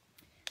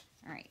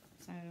 Alright,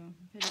 so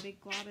put a big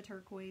glob of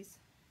turquoise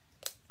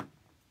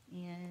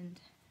and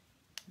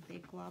a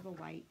big glob of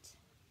white.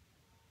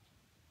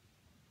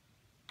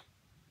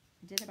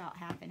 I did about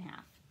half and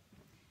half.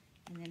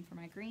 And then for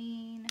my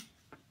green,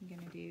 I'm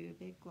going to do a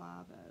big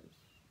glob of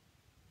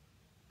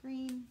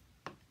green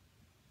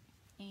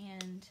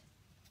and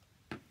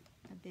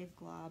a big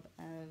glob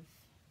of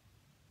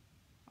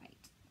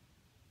white.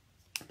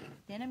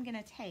 Then I'm going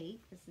to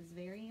take, this is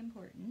very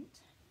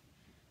important,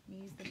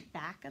 use the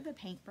back of the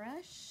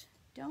paintbrush.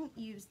 Don't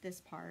use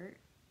this part.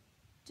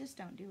 Just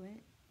don't do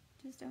it.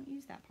 Just don't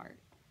use that part.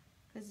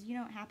 Because you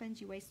know what happens?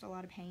 You waste a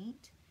lot of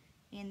paint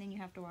and then you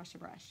have to wash the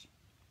brush.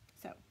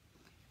 So,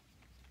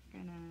 I'm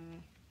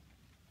gonna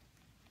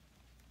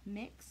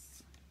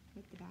mix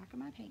with the back of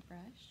my paintbrush.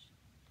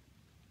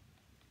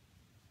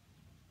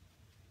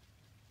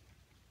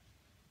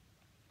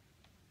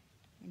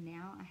 And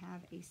now I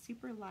have a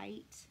super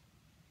light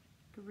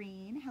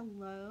green.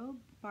 Hello,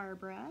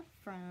 Barbara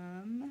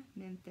from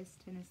Memphis,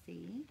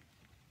 Tennessee.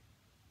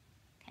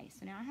 Okay,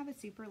 so now I have a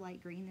super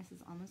light green. This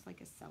is almost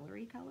like a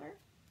celery color.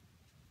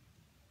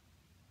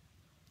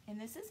 And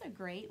this is a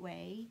great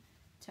way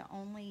to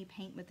only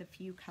paint with a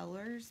few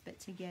colors, but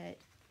to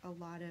get a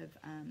lot of,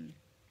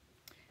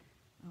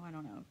 oh, I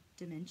don't know,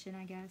 dimension,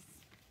 I guess,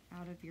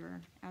 out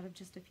of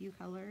just a few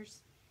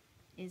colors,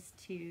 is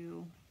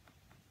to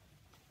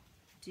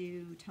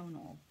do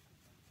tonal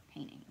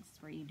paintings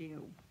where you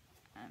do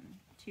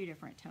 2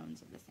 different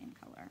tones of the same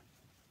color.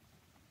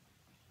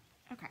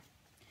 Okay,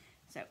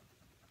 so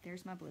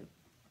there's my blue.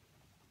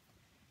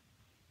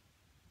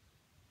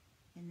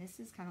 And this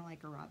is kind of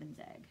like a robin's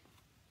egg.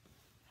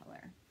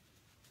 color.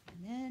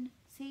 And then,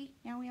 see,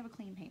 now we have a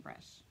clean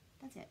paintbrush.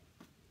 That's it.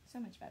 So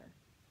much better.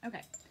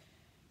 Okay,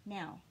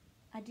 now,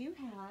 I do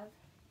have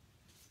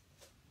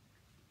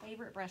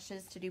favorite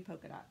brushes to do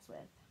polka dots with.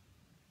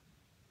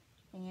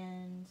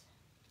 And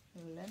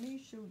let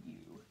me show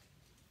you.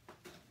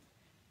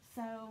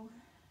 So,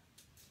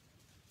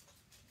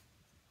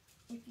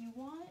 if you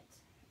want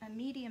a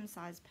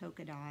medium-sized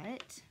polka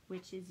dot,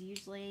 which is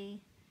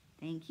usually,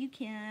 thank you,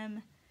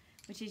 Kim,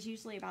 which is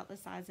usually about the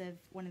size of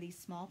one of these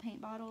small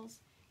paint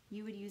bottles,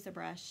 you would use a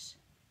brush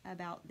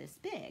about this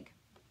big.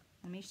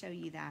 Let me show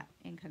you that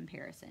in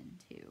comparison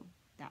to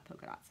that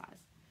polka dot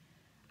size.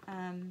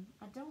 I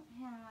don't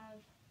have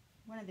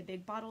one of the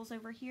big bottles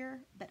over here,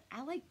 but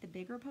I like the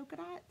bigger polka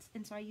dots,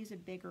 and so I use a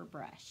bigger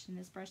brush. And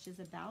this brush is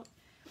about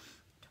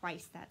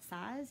twice that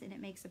size, and it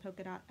makes a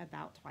polka dot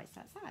about twice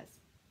that size.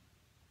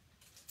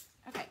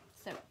 Okay,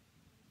 so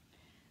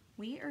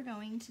we are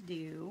going to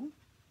do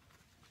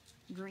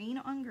green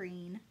on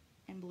green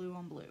and blue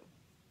on blue.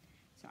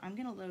 So I'm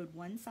going to load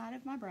one side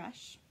of my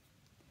brush.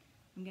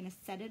 I'm going to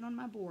set it on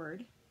my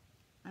board.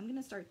 I'm going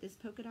to start this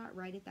polka dot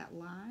right at that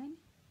line,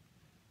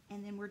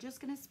 and then we're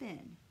just going to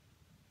spin.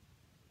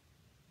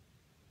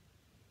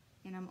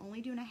 And I'm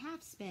only doing a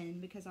half spin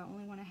because I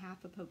only want a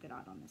half a polka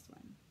dot on this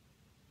one.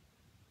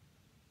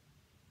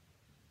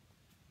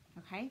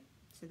 Okay,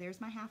 so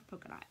there's my half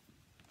polka dot.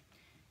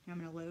 Now I'm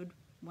going to load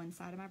one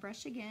side of my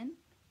brush again,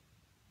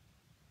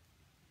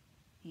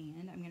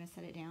 and I'm going to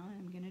set it down, and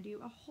I'm going to do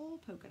a whole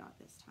polka dot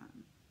this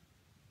time.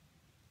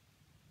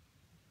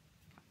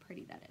 Look how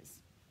pretty that is.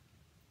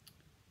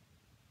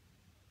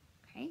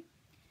 Okay,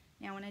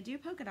 now when I do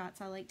polka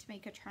dots, I like to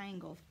make a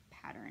triangle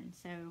pattern.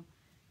 So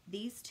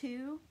these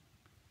two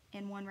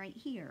and one right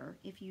here,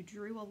 if you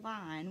drew a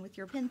line with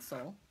your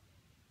pencil,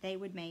 they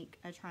would make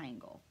a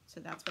triangle. So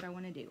that's what I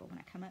want to do. I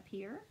want to come up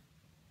here,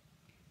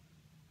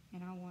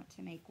 and I want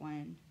to make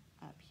one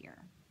up here.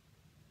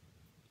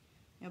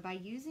 Now by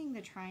using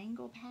the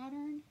triangle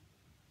pattern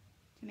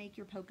to make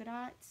your polka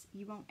dots,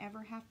 you won't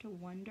ever have to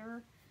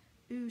wonder,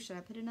 ooh, should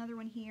I put another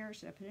one here?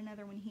 Should I put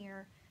another one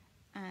here?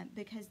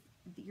 Because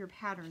your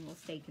pattern will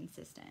stay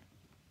consistent.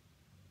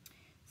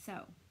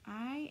 So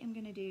I am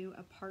going to do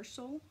a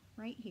partial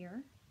right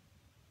here,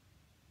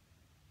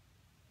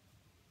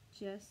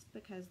 just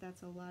because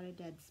that's a lot of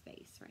dead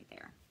space right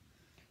there.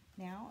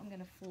 Now I'm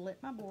going to flip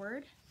my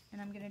board,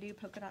 and I'm going to do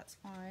polka dots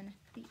on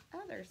the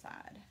other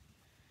side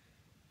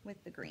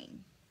with the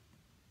green.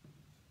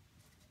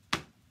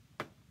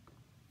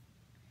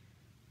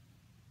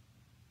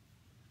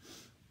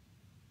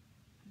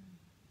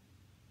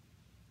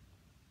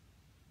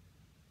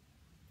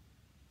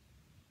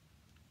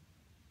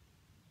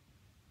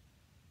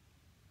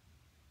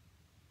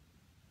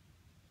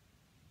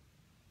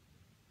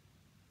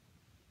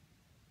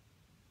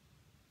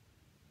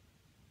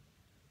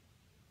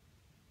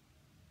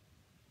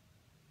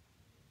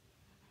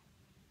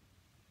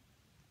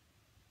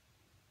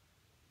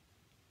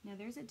 Now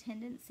there's a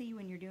tendency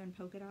when you're doing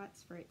polka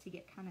dots for it to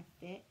get kind of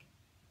thick.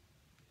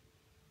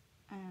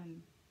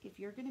 If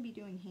you're going to be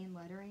doing hand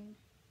lettering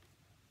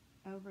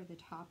over the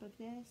top of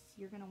this,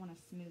 you're going to want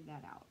to smooth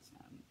that out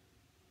some.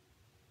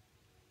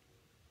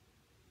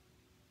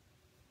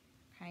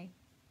 Okay?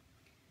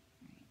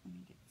 Alright, let me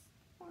get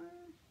some more.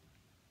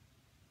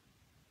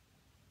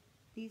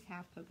 These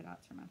half polka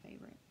dots are my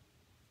favorite.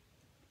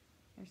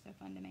 They're so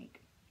fun to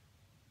make.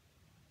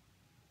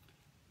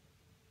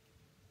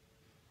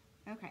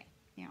 Okay.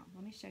 Now,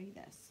 let me show you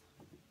this.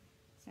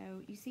 So,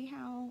 you see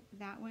how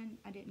that one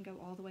I didn't go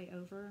all the way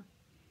over?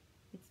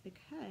 It's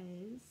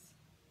because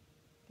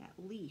that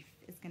leaf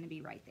is going to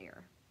be right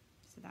there.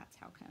 So that's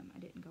how come I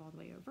didn't go all the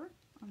way over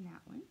on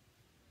that one.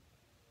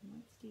 And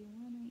let's do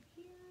one right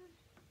here.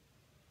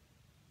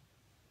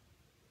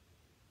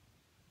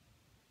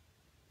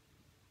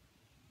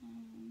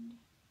 And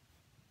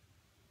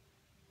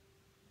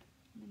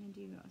I'm going to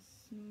do a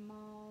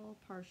small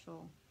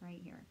partial right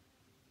here.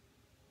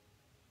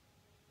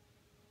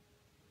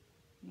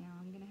 Now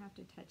I'm going to have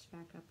to touch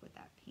back up with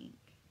that pink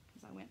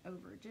because I went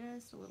over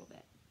just a little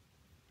bit.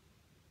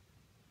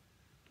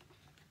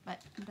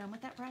 But I'm done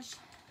with that brush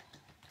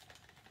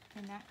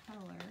and that color.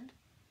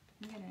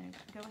 I'm going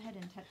to go ahead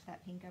and touch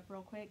that pink up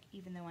real quick,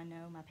 even though I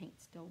know my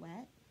paint's still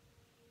wet.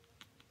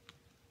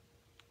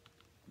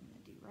 I'm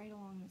going to do right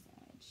along this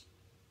edge.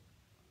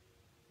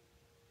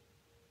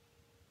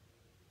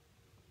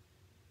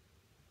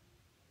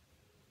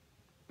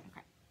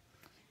 Okay.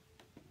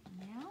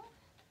 Now,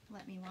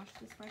 let me wash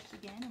this brush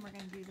again, and we're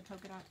going to do the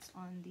polka dots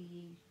on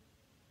the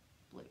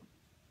blue.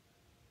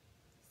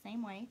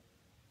 Same way.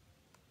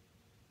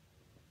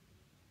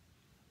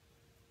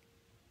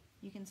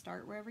 You can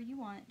start wherever you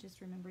want,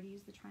 just remember to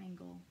use the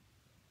triangle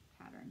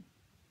pattern.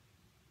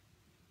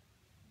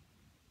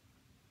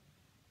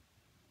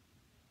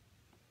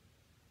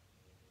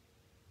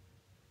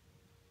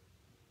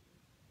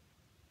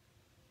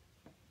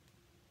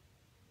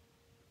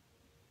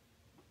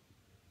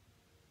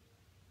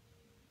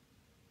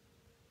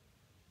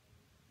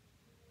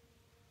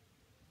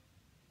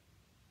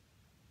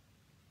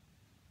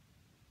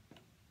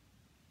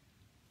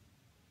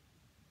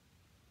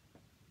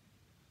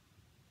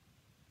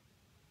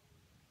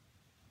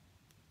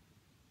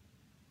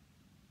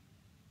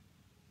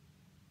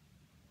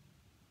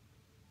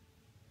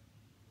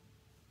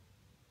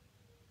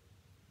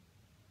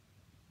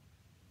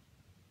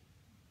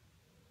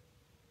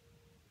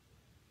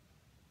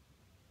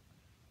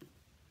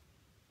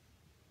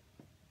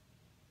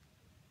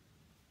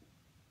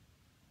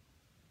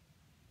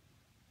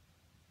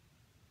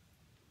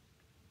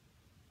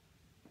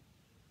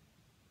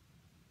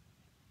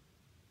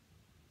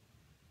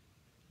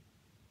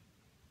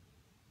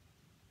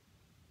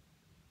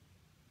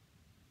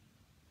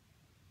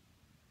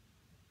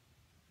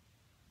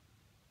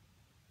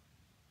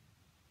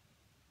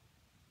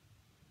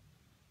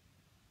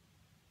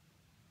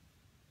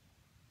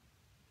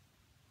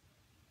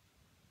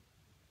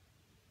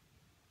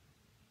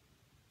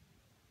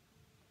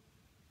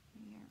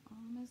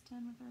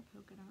 done with our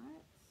polka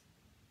dots.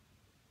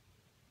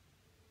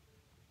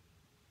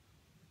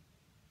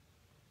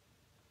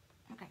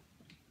 Okay,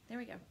 there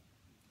we go.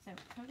 So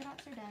polka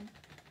dots are done.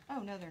 Oh,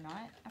 no, they're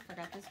not. I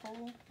forgot this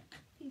whole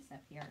piece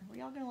up here. Were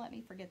y'all going to let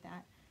me forget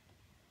that?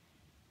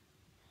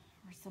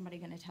 Or is somebody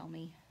going to tell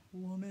me,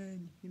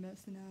 woman, you're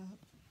messing up?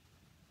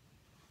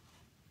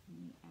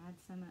 Let me add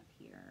some up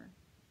here.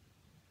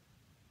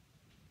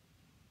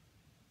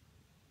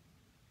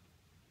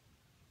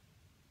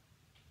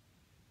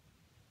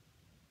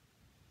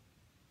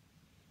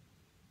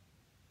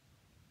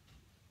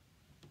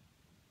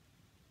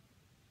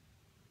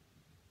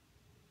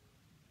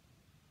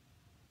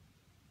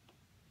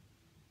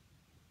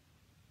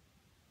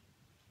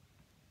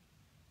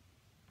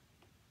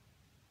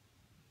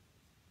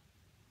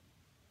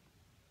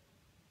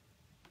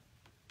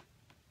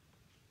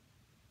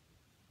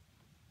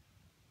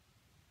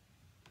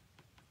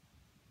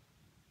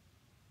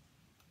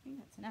 I think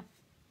that's enough.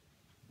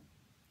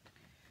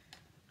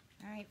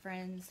 All right,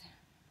 friends.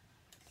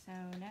 So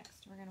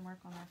next we're going to work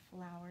on our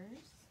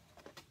flowers.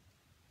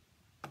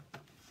 I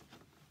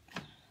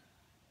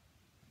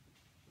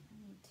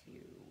need to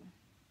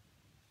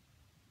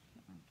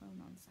put my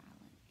phone on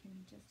silent. Give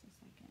me just a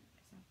second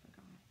because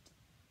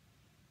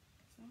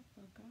I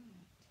forgot.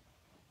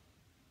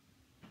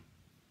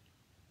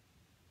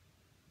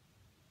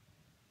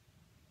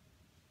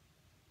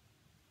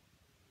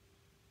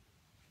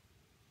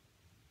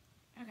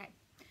 Okay,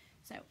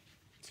 so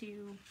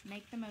to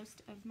make the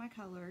most of my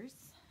colors,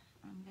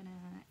 I'm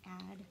gonna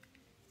add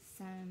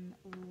some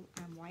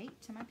white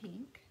to my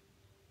pink.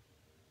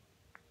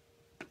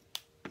 So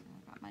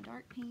I got my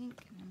dark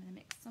pink, and I'm gonna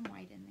mix some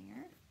white in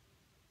there.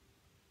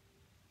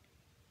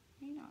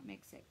 May not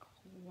mix it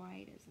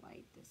quite as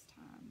light this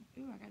time.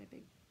 Ooh, I got a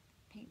big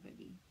paint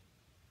boogie.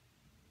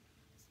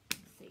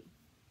 Let's see.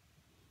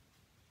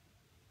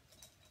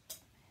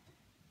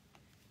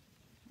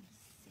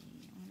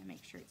 I want to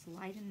make sure it's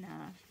light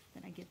enough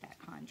that I get that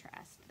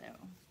contrast,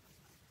 though.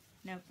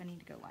 Nope, I need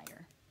to go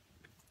lighter.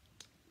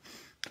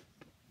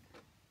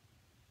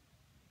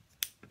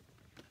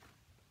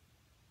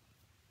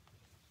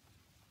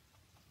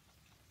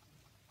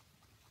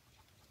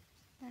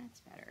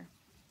 That's better.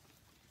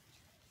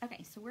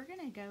 Okay, so we're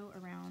going to go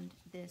around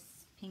this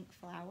pink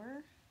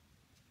flower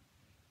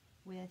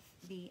with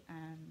the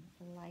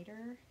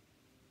lighter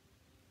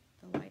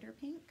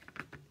pink.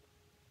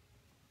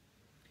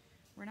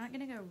 We're not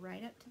going to go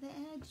right up to the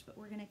edge, but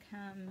we're going to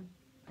come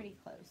pretty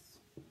close.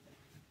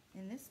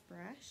 And this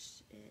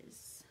brush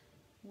is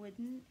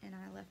wooden, and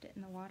I left it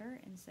in the water,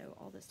 and so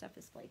all the stuff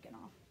is flaking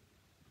off.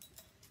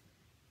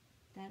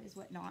 That is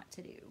what not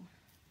to do.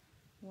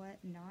 What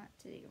not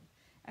to do.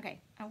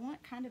 Okay, I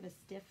want kind of a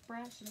stiff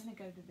brush. I'm going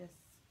to go to this.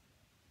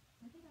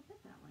 Where did I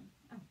put that one?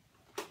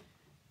 Oh.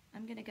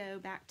 I'm going to go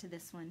back to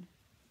this one.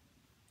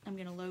 I'm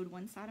going to load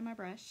one side of my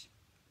brush.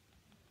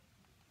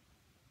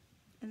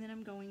 And then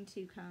I'm going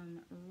to come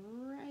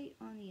right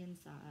on the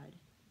inside.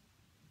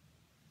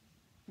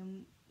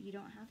 And you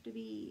don't have to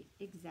be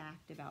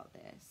exact about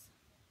this.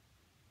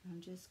 I'm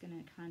just going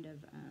to kind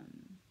of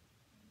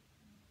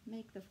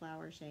make the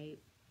flower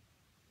shape.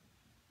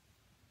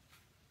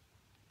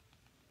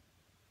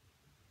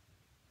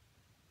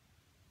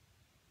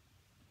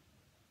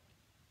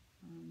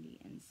 On the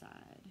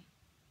inside.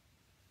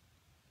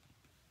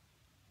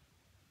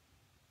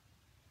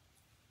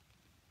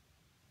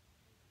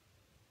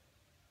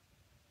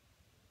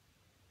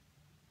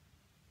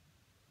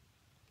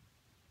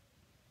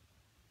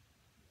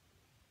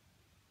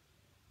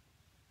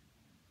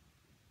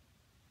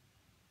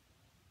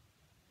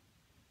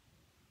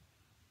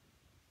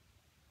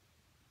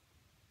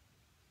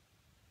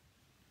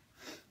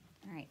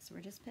 Alright, so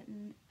we're just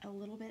putting a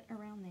little bit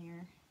around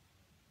there.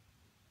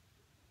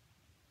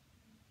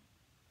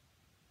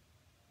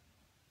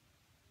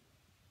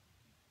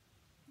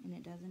 And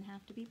it doesn't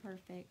have to be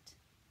perfect.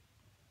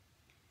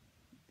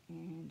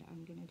 And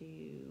I'm going to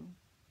do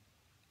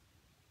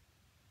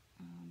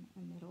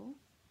a middle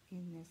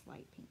in this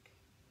light pink.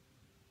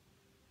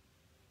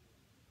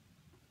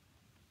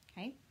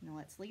 Okay, now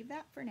let's leave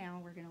that for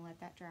now. We're going to let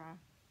that dry.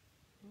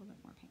 A little bit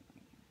more paint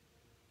right here.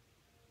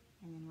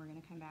 And then we're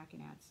going to come back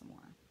and add some more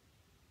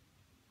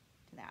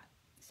to that.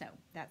 So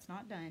that's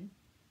not done.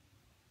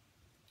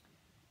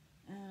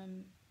 Let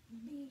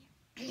me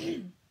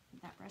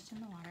put that brush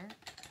in the water.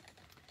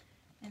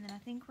 And then I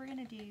think we're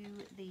going to do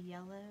the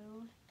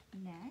yellow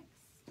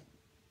next.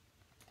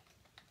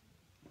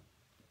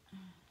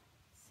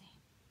 Let's see.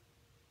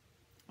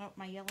 Oh,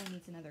 my yellow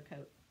needs another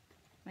coat.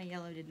 My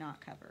yellow did not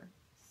cover.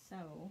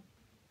 So,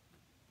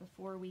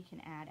 before we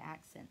can add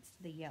accents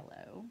to the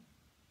yellow,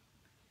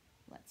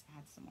 let's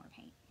add some more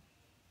paint.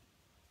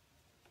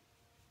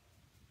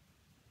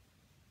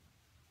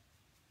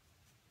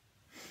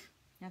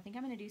 Now I think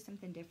I'm going to do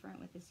something different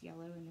with this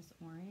yellow and this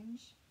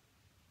orange.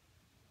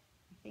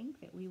 I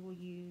think that we will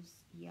use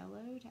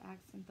yellow to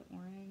accent the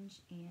orange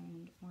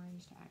and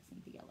orange to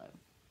accent the yellow.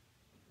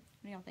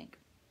 What do y'all think?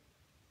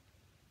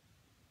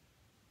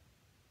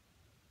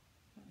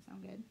 Does that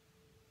sound good?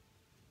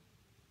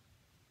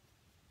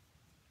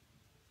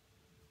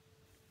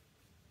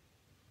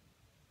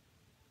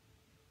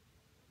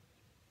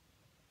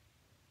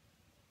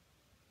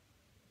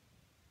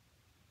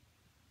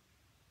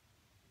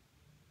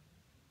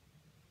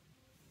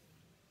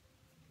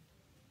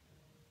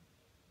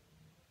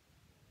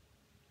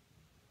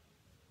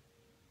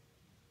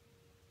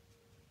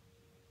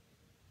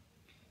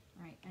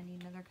 I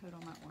need another coat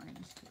on my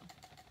orange too.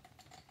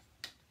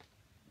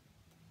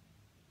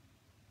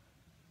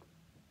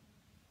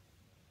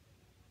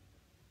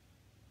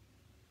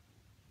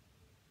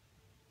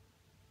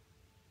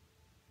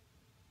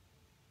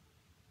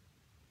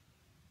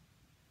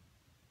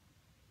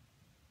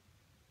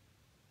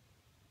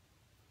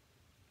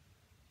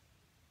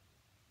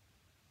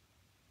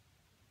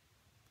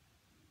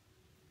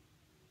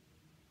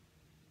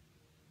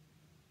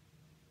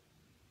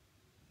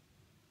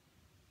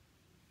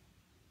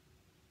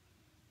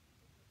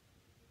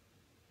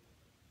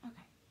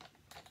 Okay.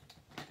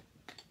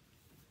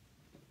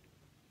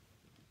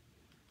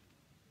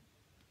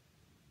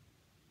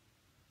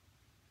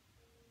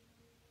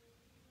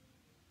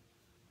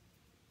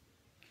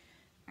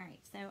 All right,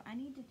 so I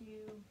need to do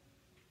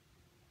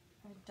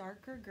a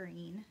darker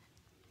green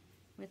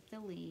with the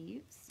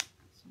leaves.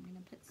 So I'm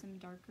going to put some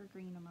darker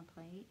green on my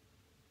plate.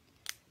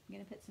 I'm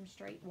going to put some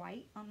straight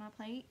white on my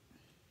plate.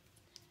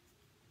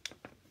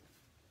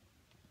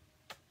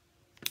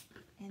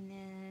 And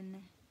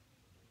then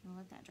I'll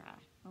let that dry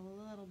a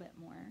little bit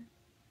more.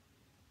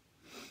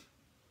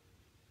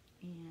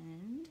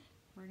 And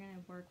we're going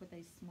to work with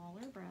a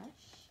smaller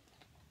brush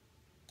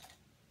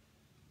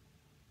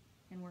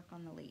and work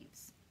on the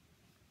leaves.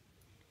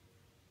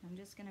 I'm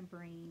just going to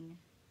bring,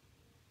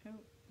 oh,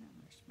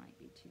 that brush might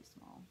be too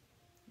small.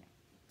 Yeah.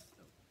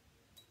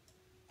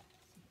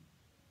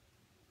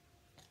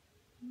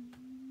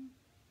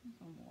 This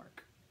one will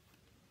work.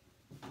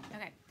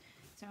 Okay,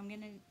 so I'm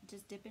going to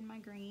just dip in my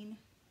green,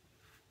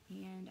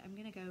 and I'm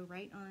going to go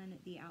right on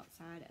the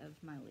outside of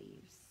my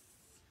leaves.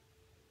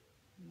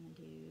 I'm going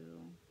to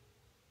do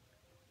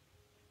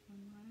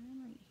one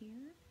line right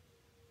here,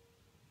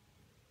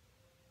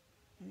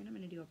 and then I'm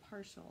going to do a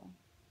partial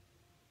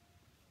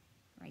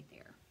right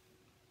there.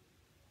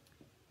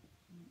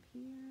 And up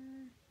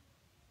here.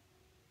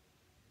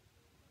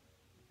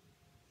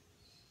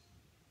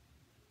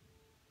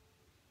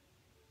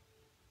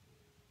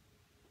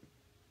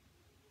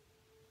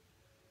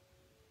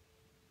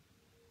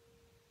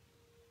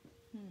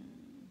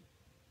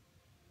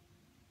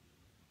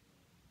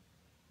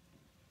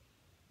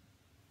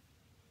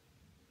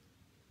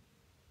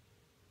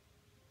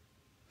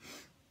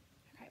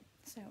 Okay,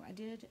 so I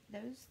did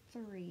those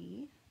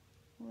 3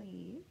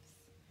 leaves.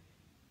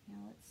 Now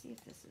let's see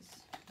if this is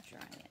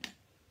drying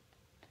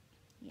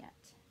yet.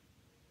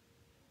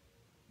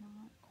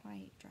 Not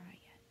quite dry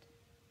yet.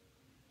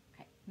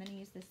 Okay, I'm going to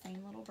use the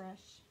same little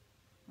brush.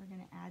 We're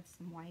going to add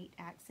some white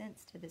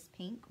accents to this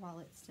pink while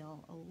it's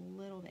still a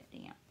little bit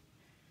damp.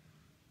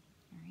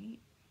 All right.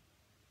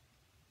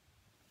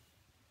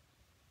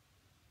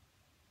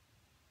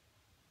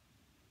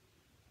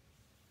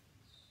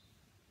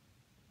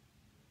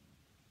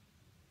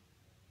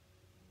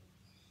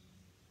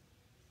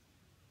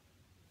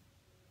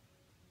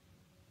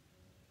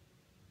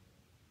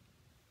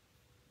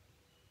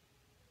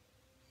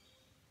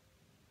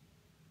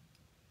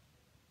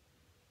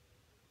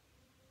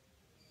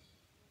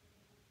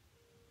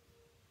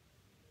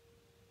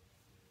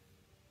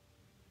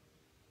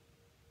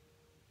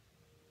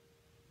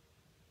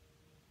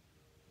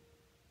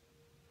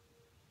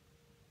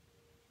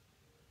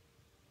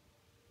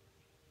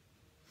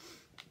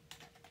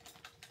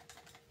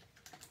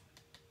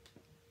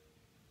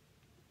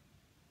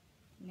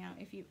 Now,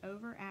 if you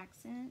over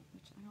accent,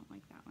 which I don't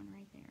like that one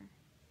right there,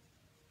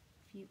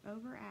 if you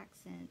over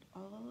accent,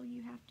 all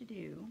you have to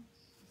do,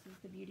 this is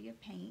the beauty of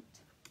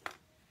paint,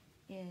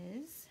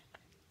 is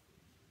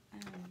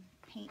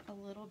paint a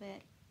little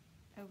bit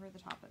over the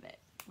top of it.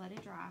 Let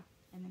it dry,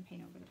 and then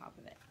paint over the top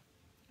of it.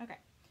 Okay,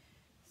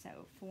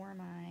 so for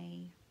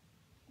my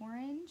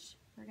orange,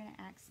 we're going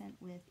to accent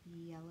with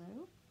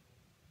yellow.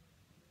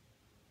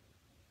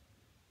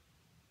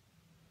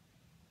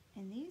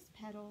 And these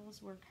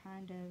petals were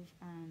kind of,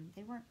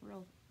 they weren't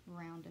real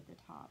round at the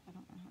top. I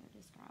don't know how to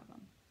describe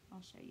them.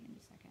 I'll show you in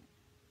a second.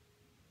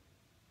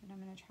 But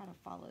I'm going to try to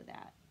follow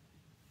that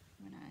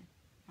when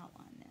I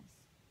outline this.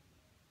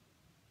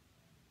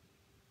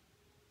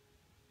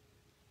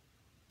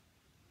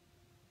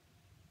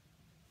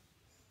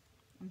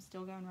 I'm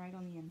still going right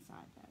on the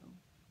inside though.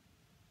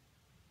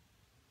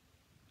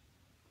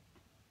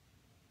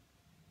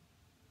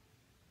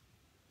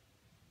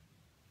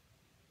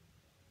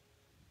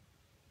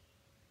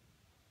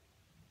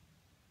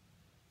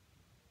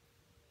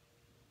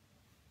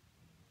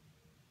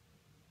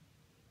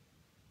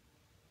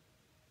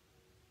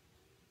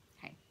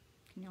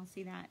 Can y'all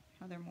see that?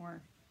 How they're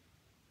more,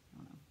 I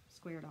don't know,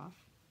 squared off.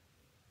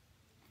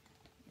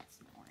 Get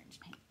some orange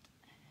paint.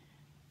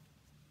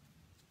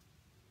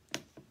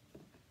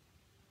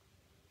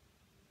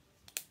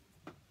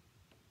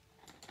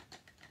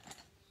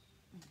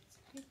 That's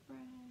a big brush.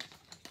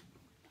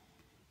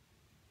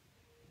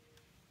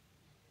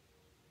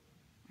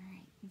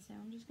 Alright, and so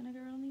I'm just going to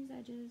go around these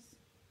edges,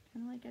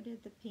 kind of like I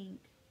did the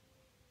pink,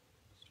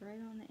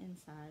 straight on the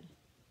inside,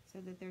 so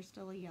that there's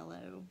still a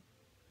yellow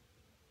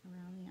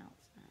around the outside.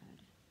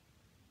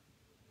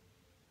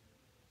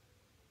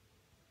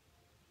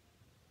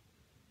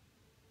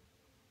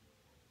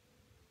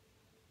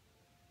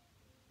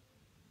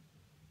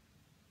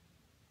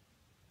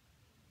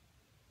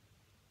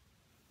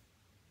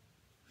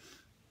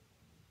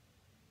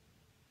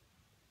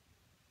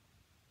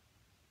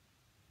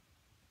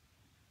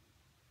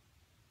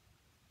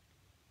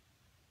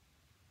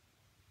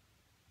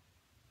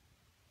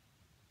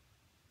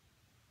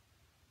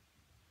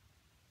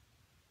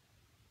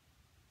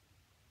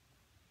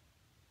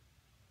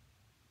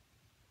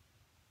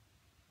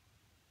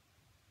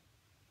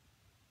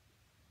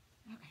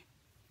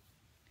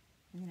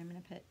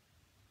 put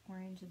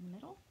orange in the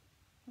middle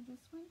of this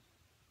one.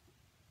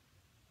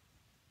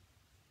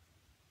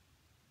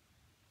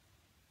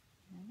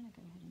 And I'm going to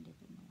go ahead and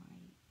dip in the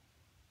white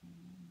and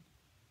then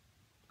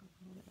put a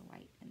little bit of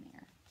white in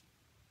there.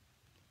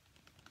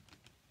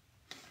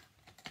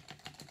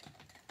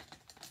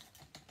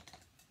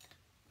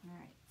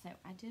 Alright, so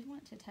I did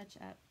want to touch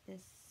up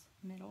this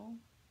middle.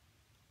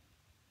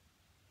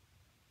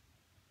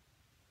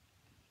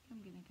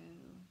 I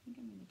think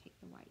I'm going to take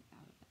the white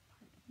out of that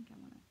part. I think I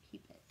want to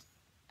keep it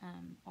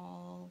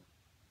all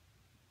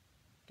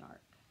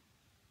dark.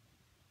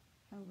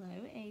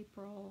 Hello,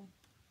 April.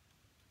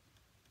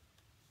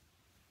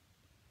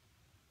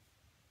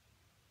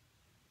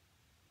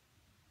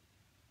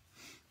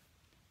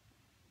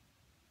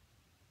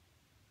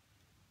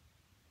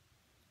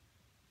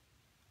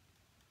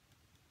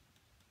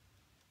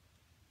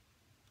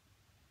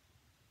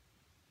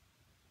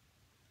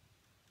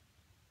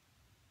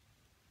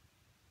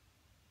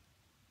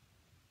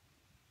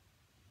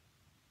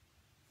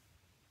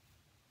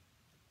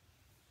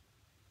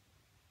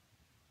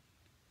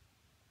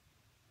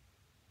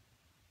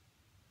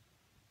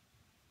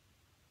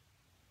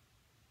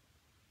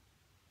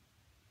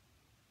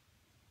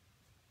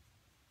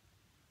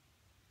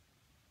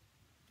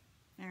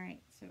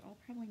 Alright, so I'll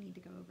probably need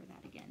to go over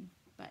that again,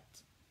 but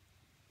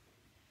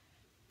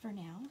for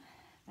now,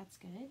 that's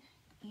good.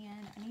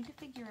 And I need to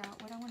figure out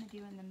what I want to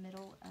do in the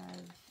middle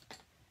of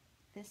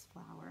this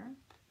flower.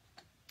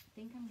 I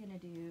think I'm going to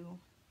do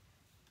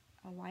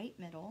a white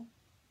middle.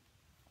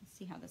 Let's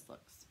see how this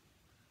looks.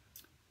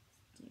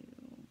 Let's do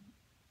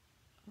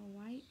a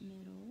white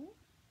middle.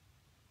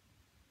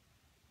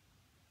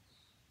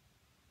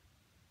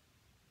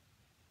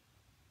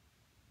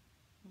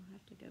 We'll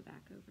have to go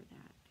back over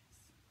that.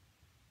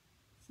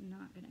 It's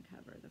not going to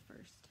cover the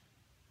first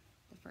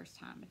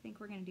time. I think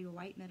we're going to do a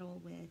white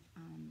middle with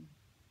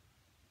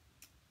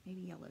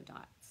maybe yellow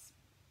dots.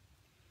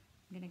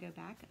 I'm going to go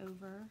back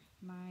over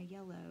my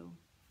yellow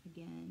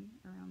again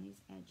around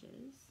these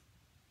edges.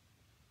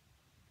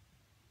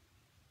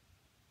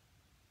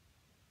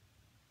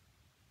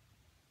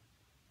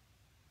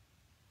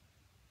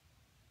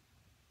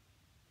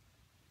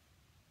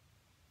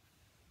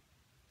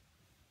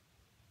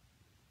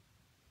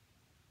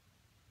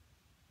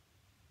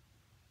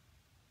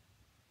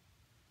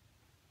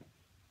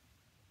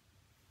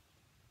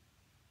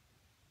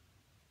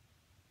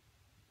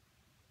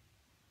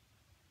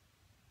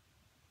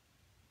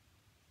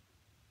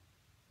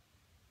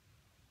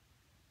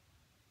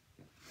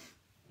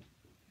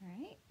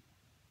 Alright,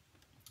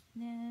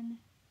 then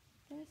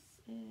this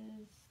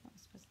is, that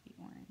was supposed to be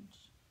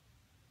orange.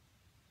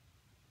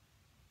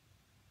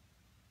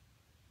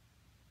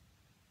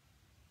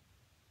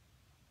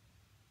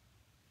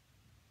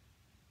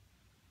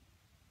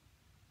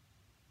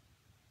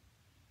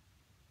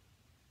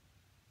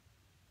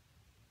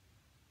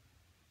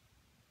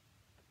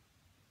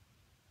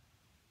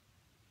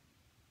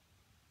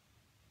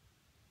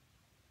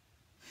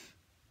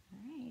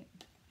 Alright.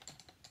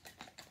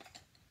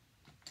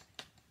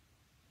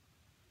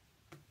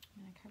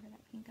 Cover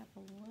that pink up a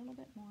little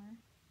bit more.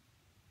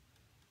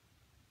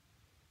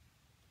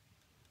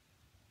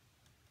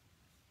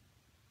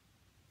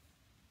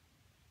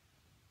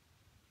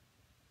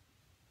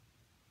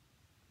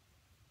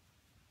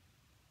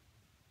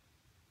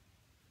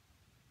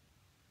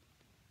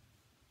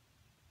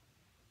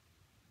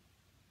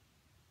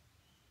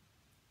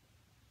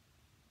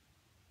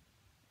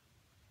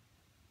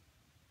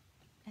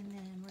 And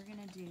then we're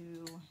going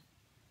to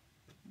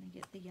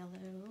get the yellow.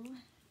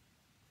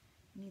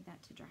 I need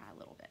that to dry a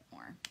little bit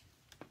more.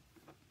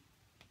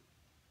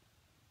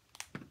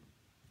 I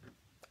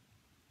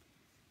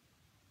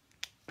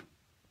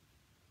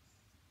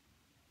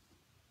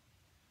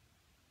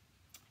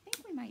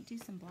think we might do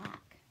some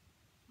black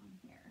on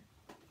here.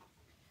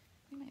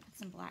 We might put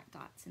some black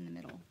dots in the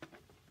middle.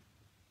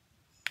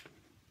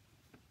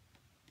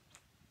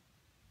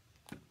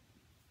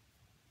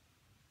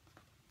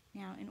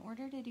 Now, in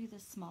order to do the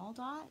small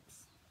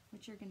dots,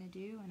 what you're going to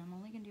do, and I'm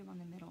only going to do them on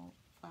the middle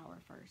flower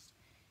first,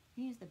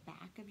 you use the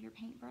back of your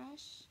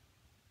paintbrush.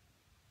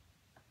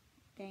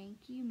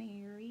 Thank you,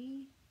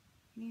 Mary.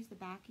 You use the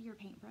back of your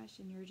paintbrush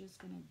and you're just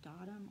going to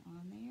dot them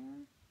on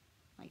there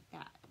like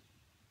that.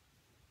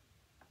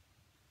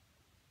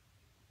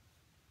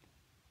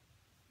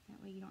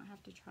 That way you don't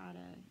have to try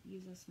to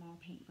use a small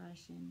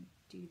paintbrush and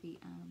do the,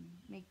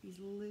 make these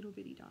little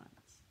bitty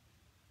dots.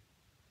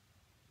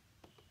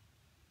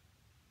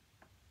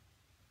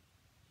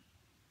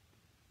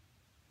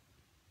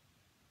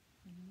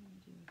 And I'm going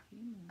to do a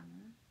few more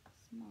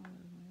smaller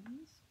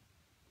ones.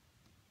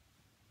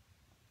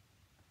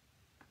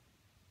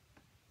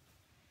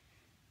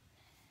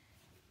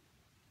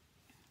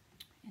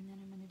 And then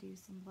I'm going to do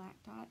some black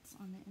dots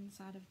on the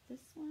inside of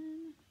this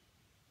one.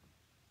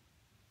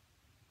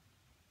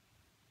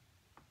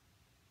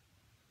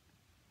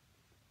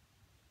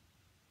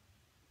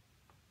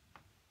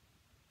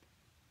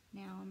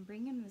 Now I'm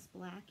bringing this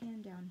black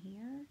in down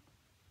here,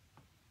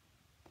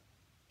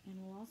 and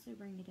we'll also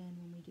bring it in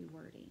when we do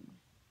wording.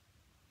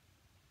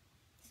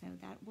 So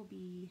that will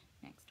be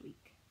next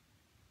week.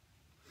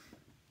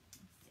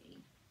 Let's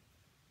see.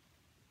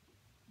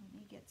 Let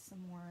me get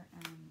some more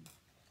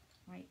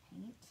white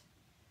paint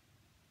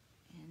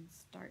and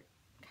start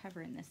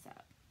covering this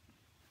up.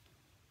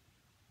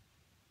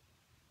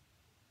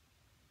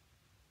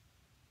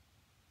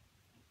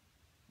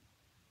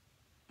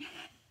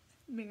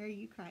 Mary,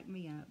 you cracked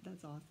me up.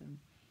 That's awesome.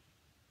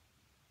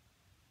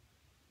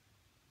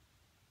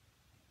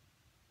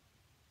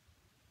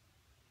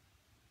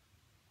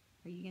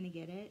 Are you going to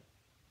get it?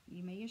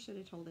 You maybe should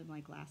have told him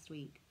like last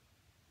week.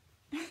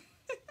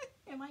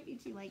 It might be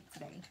too late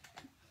today.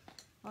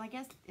 Well, I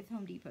guess if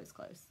Home Depot's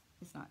close,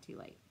 it's not too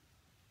late.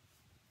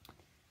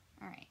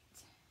 All right.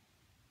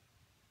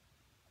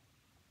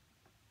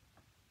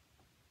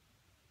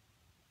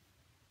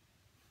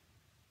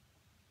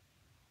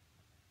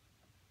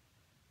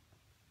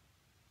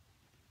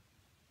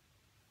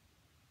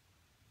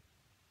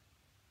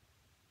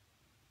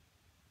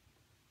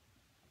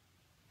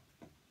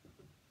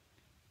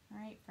 All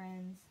right,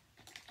 friends.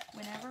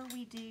 Whenever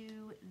we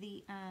do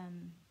the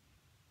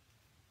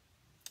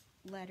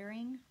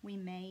lettering, we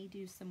may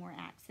do some more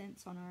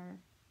accents on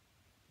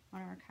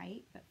our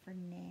kite, but for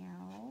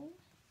now,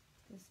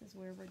 this is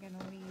where we're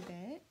gonna leave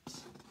it.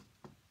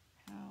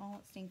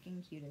 How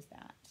stinking cute is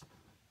that?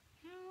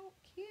 How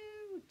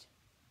cute!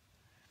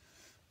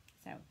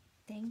 So,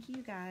 thank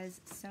you guys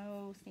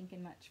so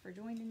stinking much for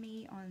joining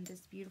me on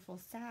this beautiful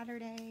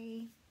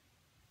Saturday,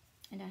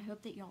 and I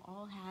hope that y'all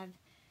all have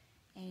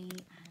a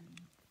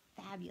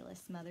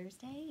fabulous Mother's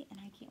Day, and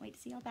I can't wait to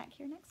see y'all back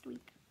here next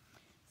week.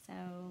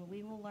 So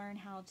we will learn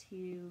how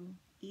to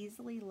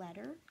easily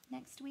letter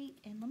next week,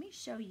 and let me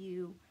show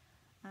you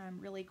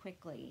really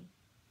quickly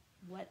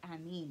what I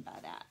mean by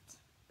that.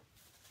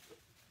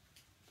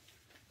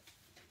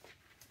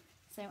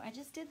 So I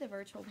just did the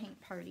virtual paint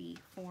party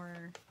for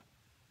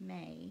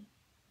May.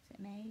 Is it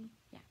May?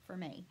 Yeah, for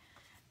May.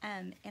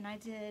 And I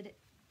did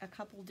a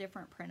couple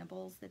different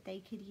printables that they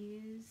could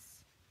use.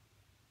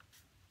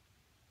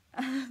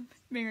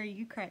 Mary,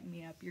 you cracked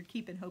me up. You're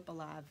keeping hope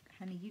alive.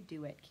 Honey, you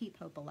do it. Keep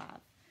hope alive.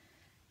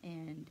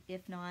 And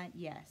if not,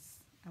 yes.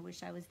 I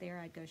wish I was there.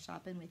 I'd go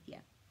shopping with you.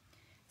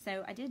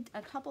 So I did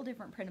a couple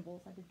different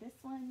printables. I did this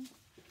one.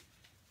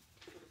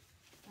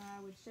 I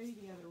would show you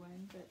the other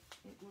one, but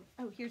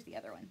oh, here's the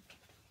other one.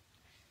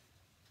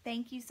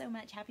 Thank you so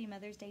much. Happy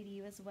Mother's Day to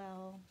you as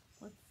well.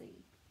 Let's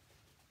see.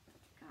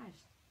 Gosh,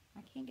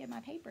 I can't get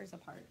my papers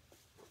apart.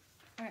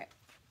 All right,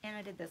 and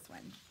I did this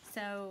one.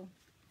 So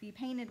if you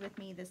painted with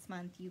me this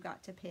month, you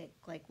got to pick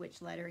like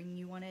which lettering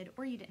you wanted,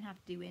 or you didn't have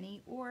to do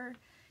any, or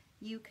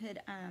you could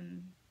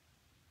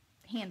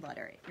hand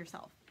letter it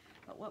yourself.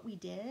 But what we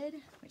did,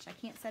 which I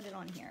can't set it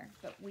on here,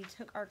 but we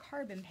took our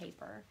carbon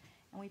paper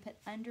and we put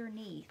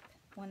underneath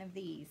one of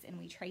these and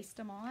we traced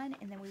them on,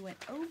 and then we went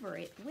over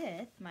it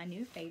with my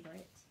new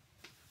favorite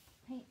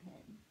paint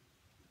pen.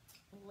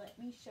 Let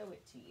me show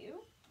it to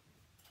you.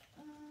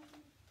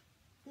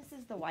 This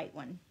is the white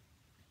one.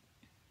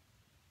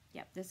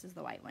 Yep, this is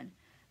the white one.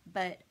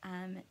 But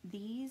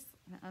these,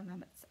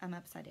 I'm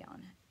upside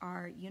down,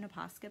 are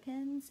Uniposca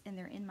pens, and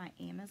they're in my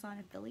Amazon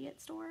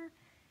affiliate store,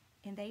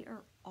 and they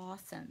are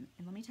awesome.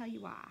 And let me tell you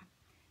why.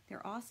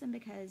 They're awesome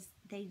because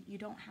you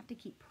don't have to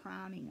keep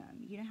priming them.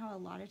 You know how a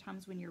lot of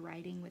times when you're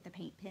writing with a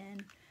paint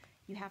pen,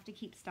 you have to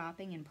keep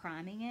stopping and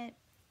priming it?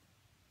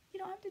 You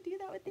don't have to do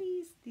that with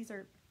these. These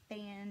are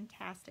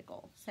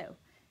fantastical. So,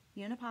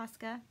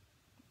 Uniposca,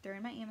 they're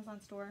in my Amazon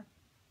store.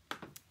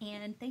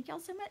 And thank y'all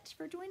so much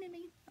for joining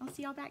me. I'll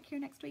see y'all back here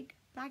next week.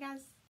 Bye, guys.